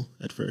normal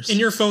at first. In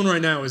your phone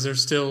right now, is there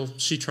still?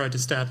 She tried to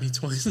stab me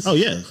twice. Oh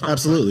yeah,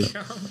 absolutely.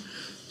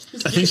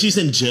 I think she's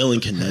in jail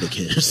in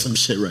Connecticut or some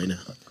shit right now.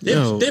 They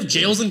have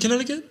jails in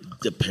Connecticut.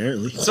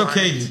 Apparently, It's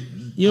okay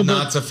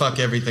not to fuck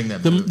everything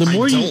that moves. The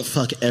more don't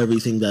fuck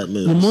everything that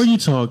moves. the more you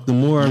talk, the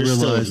more I You're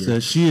still realize here.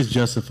 that she is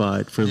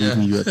justified for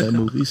leaving you at that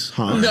movies.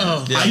 Huh?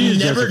 No. Yeah. She I is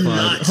never justified.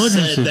 not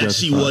 100% said that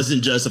she justified.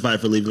 wasn't justified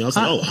for leaving. I was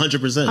like,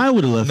 100%. I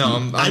would have left No,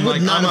 you. I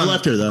would not have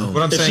left her though.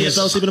 What I'm if saying she had is-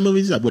 fell asleep in the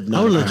movies, I would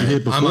not. I would have have let you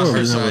left hit I'm before, on her but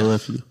I never side.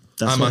 left you.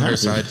 That's I'm what on her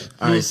happened. side.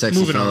 All right, sexy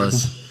Moving on.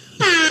 fellas.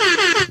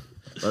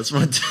 Let's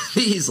run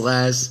through these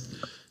last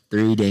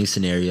 3 dang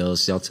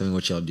scenarios. Y'all tell me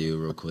what y'all do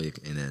real quick,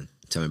 and then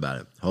tell me about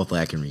it.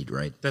 Hopefully, I can read.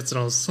 Right? That's what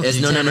I was. It's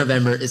no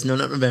November. It's no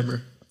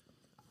November.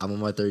 I'm on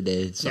my 3rd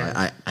day, so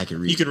Yeah. I can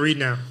read. You can read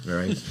now. All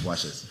right,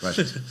 watch this. Watch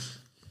this.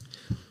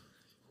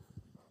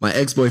 My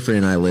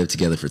ex-boyfriend and I lived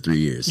together for 3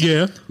 years.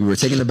 Yeah. We were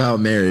thinking about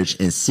marriage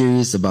and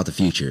serious about the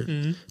future.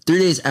 3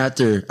 days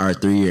after our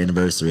 3-year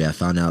anniversary, I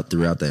found out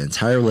throughout the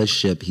entire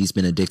relationship he's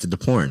been addicted to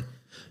porn.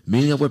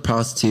 Meeting up with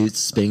prostitutes,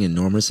 spending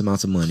enormous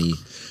amounts of money.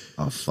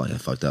 Oh, fuck, I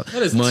fucked up.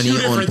 That is money two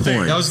on different porn.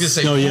 things. I was gonna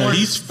say, No, yeah, porn,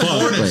 he's fucked.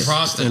 porn and Wait.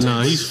 prostitutes.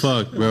 Nah, he's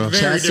fucked, bro.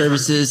 Very Chat different.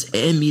 services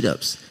and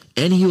meetups.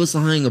 And he was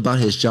lying about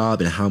his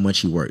job and how much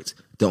he worked.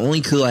 The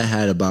only clue I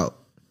had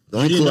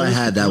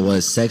that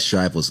was sex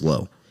drive was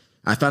low.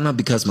 I found out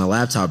because my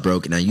laptop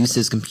broke and I used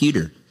his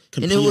computer.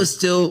 And it was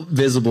still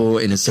visible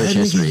in his search That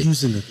nigga history.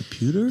 using the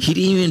computer? He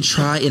didn't even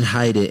try and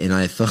hide it, and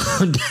I fell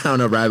down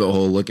a rabbit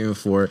hole looking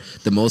for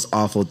the most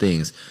awful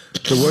things.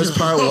 The worst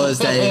part was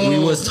that we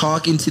was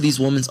talking to these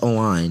women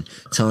online,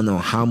 telling them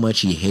how much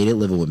he hated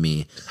living with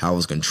me, how I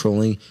was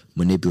controlling,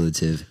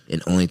 manipulative,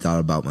 and only thought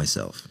about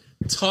myself.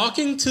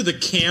 Talking to the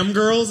cam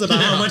girls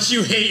about how much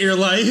you hate your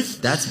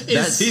life.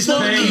 He's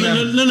paying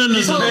them. No.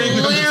 He's paying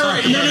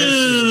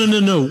them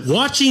to talk. No.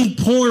 Watching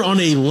porn on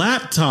a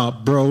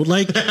laptop, bro.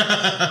 Like,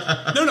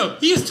 No.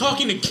 He is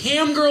talking to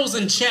cam girls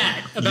in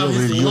chat about you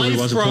his already life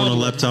watching porn on a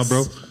problems. laptop,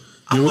 bro?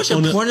 I'm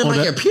watching porn on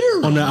my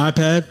computer. On the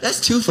iPad? That's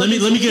too Let funny.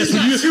 me guess.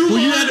 When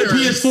you had the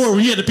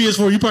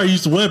PS4, you probably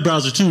used the web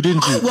browser too,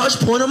 didn't I you? watch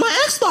porn on my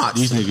Xbox.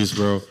 These niggas,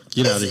 bro.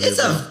 Get out of here. It's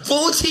a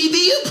full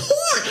TV of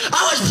porn.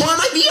 I watch porn on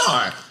my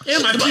VR.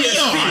 And my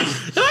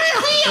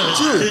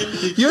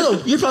PSP.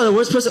 Dude, you're probably the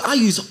worst person. I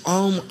use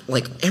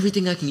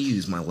everything I can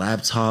use. My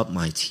laptop,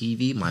 my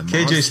TV, my mom's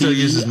KJ still TV.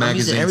 uses I'm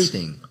using magazines.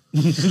 everything.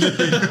 You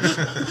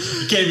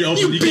can't be open.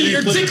 You beat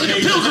your dick like a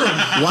pilgrim.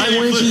 Why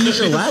wouldn't you use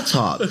your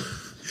laptop?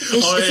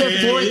 It's at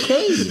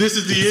 4K. This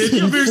is the end.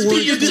 You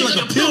beat your dick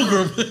like a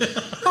pilgrim.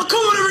 I'll come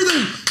on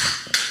everything.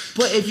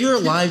 But if you're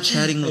live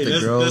chatting with a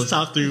girl, That's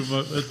top 3.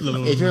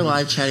 if you're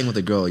live chatting with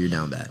a girl, you're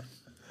down bad.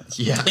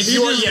 Yeah. If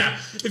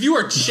you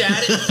are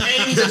chatting,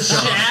 paying to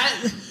chat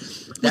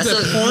That's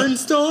with a porn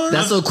star.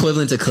 That's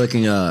equivalent to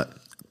clicking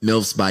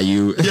MILFs by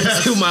you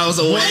 2 miles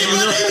away.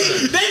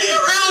 They be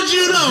around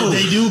you though.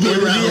 They do be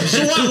around. So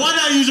why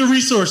not use your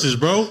resources,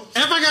 bro?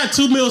 If I got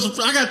 2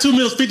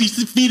 mils 50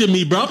 feet of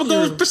me, bro. I'm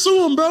gonna go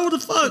pursue him, bro. What the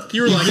fuck?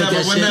 You were like, Yeah,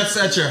 but when shit. that's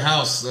at your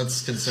house,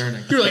 that's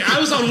concerning. you're like, I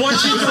was on 1, 2,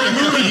 3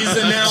 movies,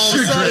 and now all of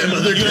a sudden,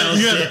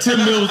 You have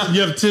 10 mils.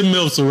 You have 10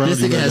 mils around This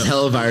you. nigga has right now.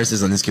 hella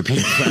viruses on his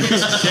computer.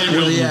 Can't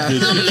really Yeah.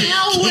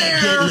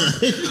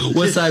 malware.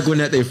 What side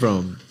Gwinnett they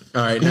from?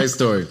 All right, next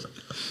story.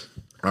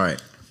 All right.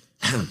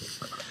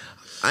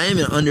 I am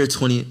an under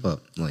 20. Oh,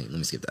 wait, let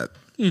me skip that.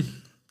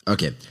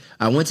 Okay.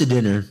 I went to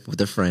dinner with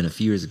a friend a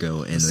few years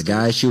ago, and the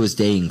guy she was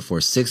dating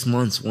for 6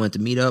 months wanted to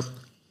meet up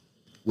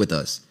with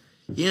us.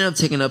 He ended up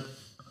taking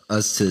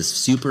us to this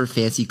super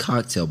fancy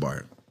cocktail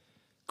bar.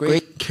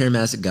 Great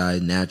charismatic guy.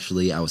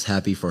 Naturally, I was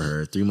happy for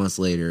her. 3 months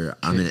later,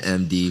 I'm an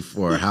MD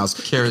for a house.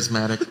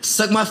 Charismatic.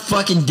 Suck my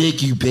fucking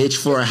dick, you bitch,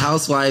 for a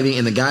housewiving,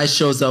 and the guy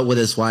shows up with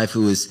his wife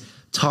who is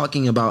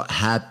talking about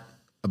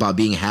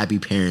being happy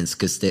parents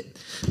because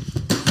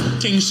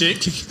king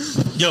shit.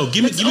 Yo,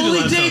 give me the only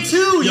laptop. day 2.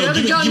 You Yo,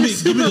 haven't gotten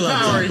give me the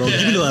laptop, superpower bro. yet.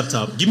 Give me the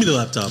laptop. Give me the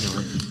laptop.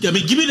 I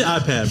mean, give me the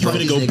iPad, bro. Fuck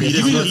these niggas.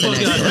 Give me the What's the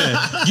fucking next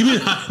iPad. Give me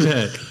the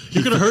iPad.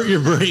 You're gonna hurt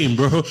your brain,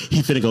 bro.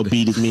 He finna go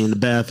beat me in the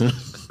bathroom.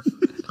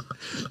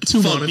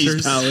 2 Fuck monitors.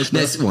 these powers, bro.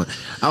 Next one.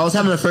 I was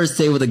having a first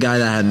date with a guy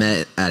that I had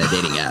met at a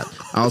dating app.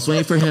 I was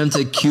waiting for him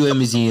to queue a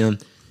museum.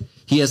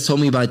 He has told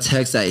me by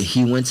text that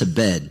he went to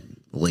bed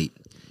late.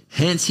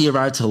 Hence, he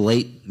arrived to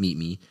late meet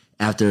me.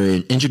 After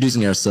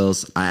introducing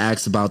ourselves, I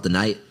asked about the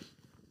night.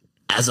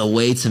 As a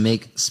way to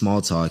make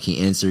small talk, he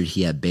answered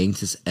he had banged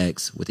his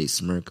ex with a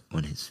smirk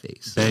on his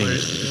face.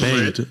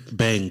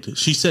 Banged.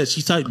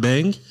 She typed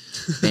bang.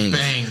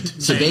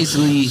 Banged. So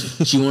basically,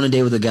 she went on a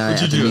date with a guy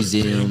at the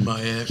museum.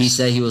 He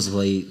said he was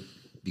late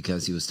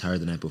because he was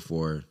tired the night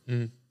before.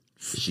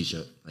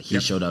 He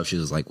showed up. She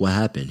was like, "What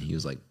happened?" He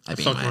was like, "I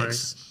banged my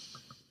ex."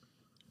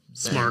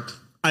 Smart.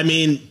 I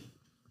mean,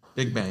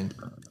 Big bang.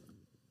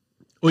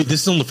 Wait,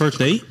 this is on the first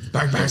date?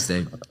 First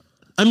date.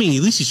 I mean,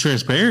 at least he's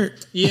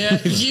transparent. Yeah,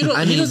 he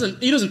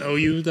doesn't owe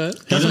you that.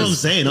 that's what I'm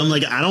saying. I'm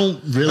like, I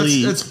don't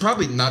really. That's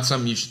probably not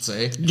something you should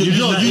say. You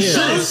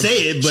shouldn't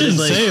say it, but it's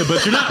like,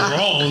 but you're not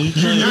wrong.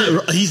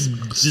 he's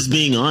just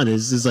being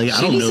honest. It's like,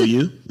 I don't know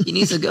you. He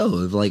needs to go.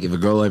 If a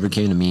girl ever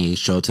came to me,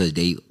 showed up to the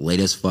date late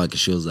as fuck, and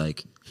she was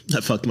like,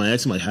 I fucked my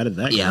ex. I'm like, how did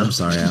that go? "Yeah, I'm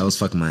sorry, I was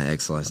fucking my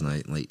ex last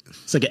night." Like,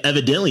 it's like,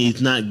 evidently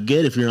it's not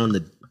good if you're on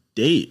the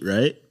date,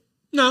 right?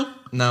 No,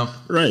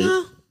 Right.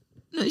 no,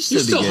 you're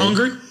still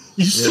hungry.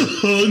 You're still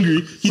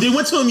hungry. They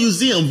went to a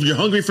museum. You're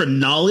hungry for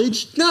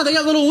knowledge? No, they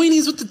got little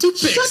weenies with the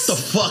toothpicks. Shut the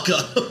fuck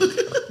up.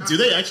 Do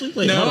they actually?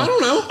 Wait, No, I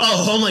don't know.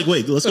 Oh, I'm like,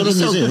 wait, let's go to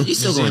the museum. You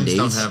still go on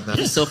Museums dates. don't have that.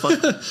 You still fuck.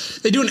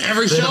 They do in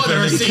every show I've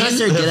ever Because seen.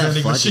 they're good at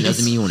vending fucking doesn't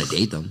machines. mean you want to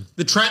date them.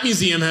 The Trap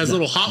Museum has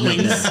little hot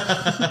wings,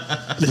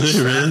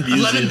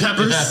 lemon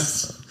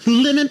peppers.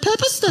 Lemon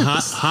pepper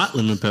stuff. Hot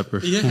lemon pepper.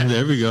 Yeah.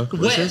 There we go.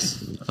 Wet.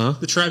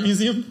 The Trap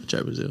Museum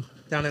Brazil.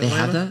 down in They Atlanta.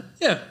 have that?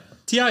 Yeah,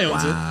 T.I.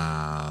 owns it.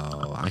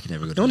 Wow, I can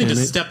never go You to don't need that.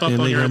 to step up And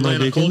on they your got my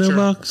Atlanta dick in their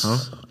culture. box. Huh?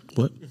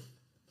 What?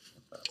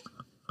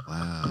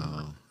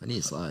 Wow, I need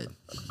a slide.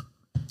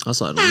 I'll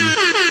slide on you.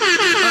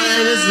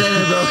 Alright, this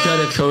is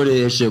BroCode Decoded.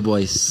 It's your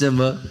boy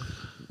Simba.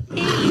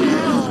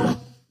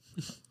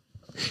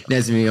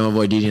 Next to me, my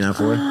boy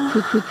DJ94.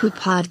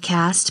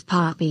 Podcast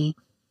Poppy.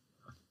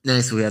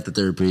 Next, we have the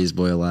third prettiest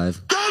boy alive.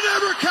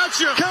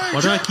 Why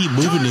do I keep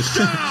moving this?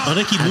 Why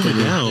do I keep moving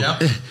down?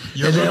 Yep.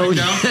 You're And then moving we,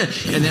 down.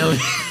 and then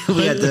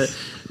we got the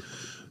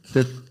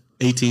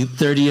 18th.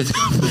 30th.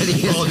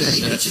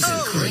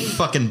 30th.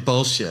 Fucking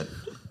bullshit.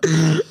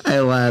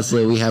 And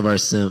lastly, we have our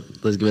simp.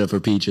 Let's give it up for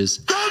Peaches.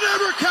 Don't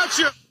ever catch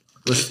you.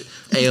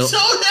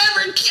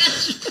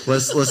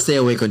 Let's stay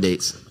awake on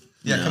dates.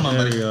 Yeah, come on,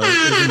 buddy.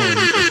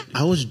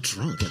 I was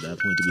drunk at that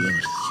point, to be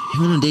honest. You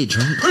went on a date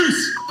drunk?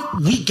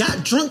 We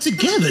got drunk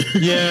together.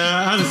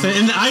 Yeah, I understand.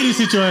 And I just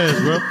hit your ass,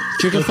 bro.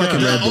 Drink a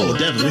fucking Red Bull. Oh,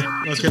 definitely.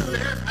 Okay.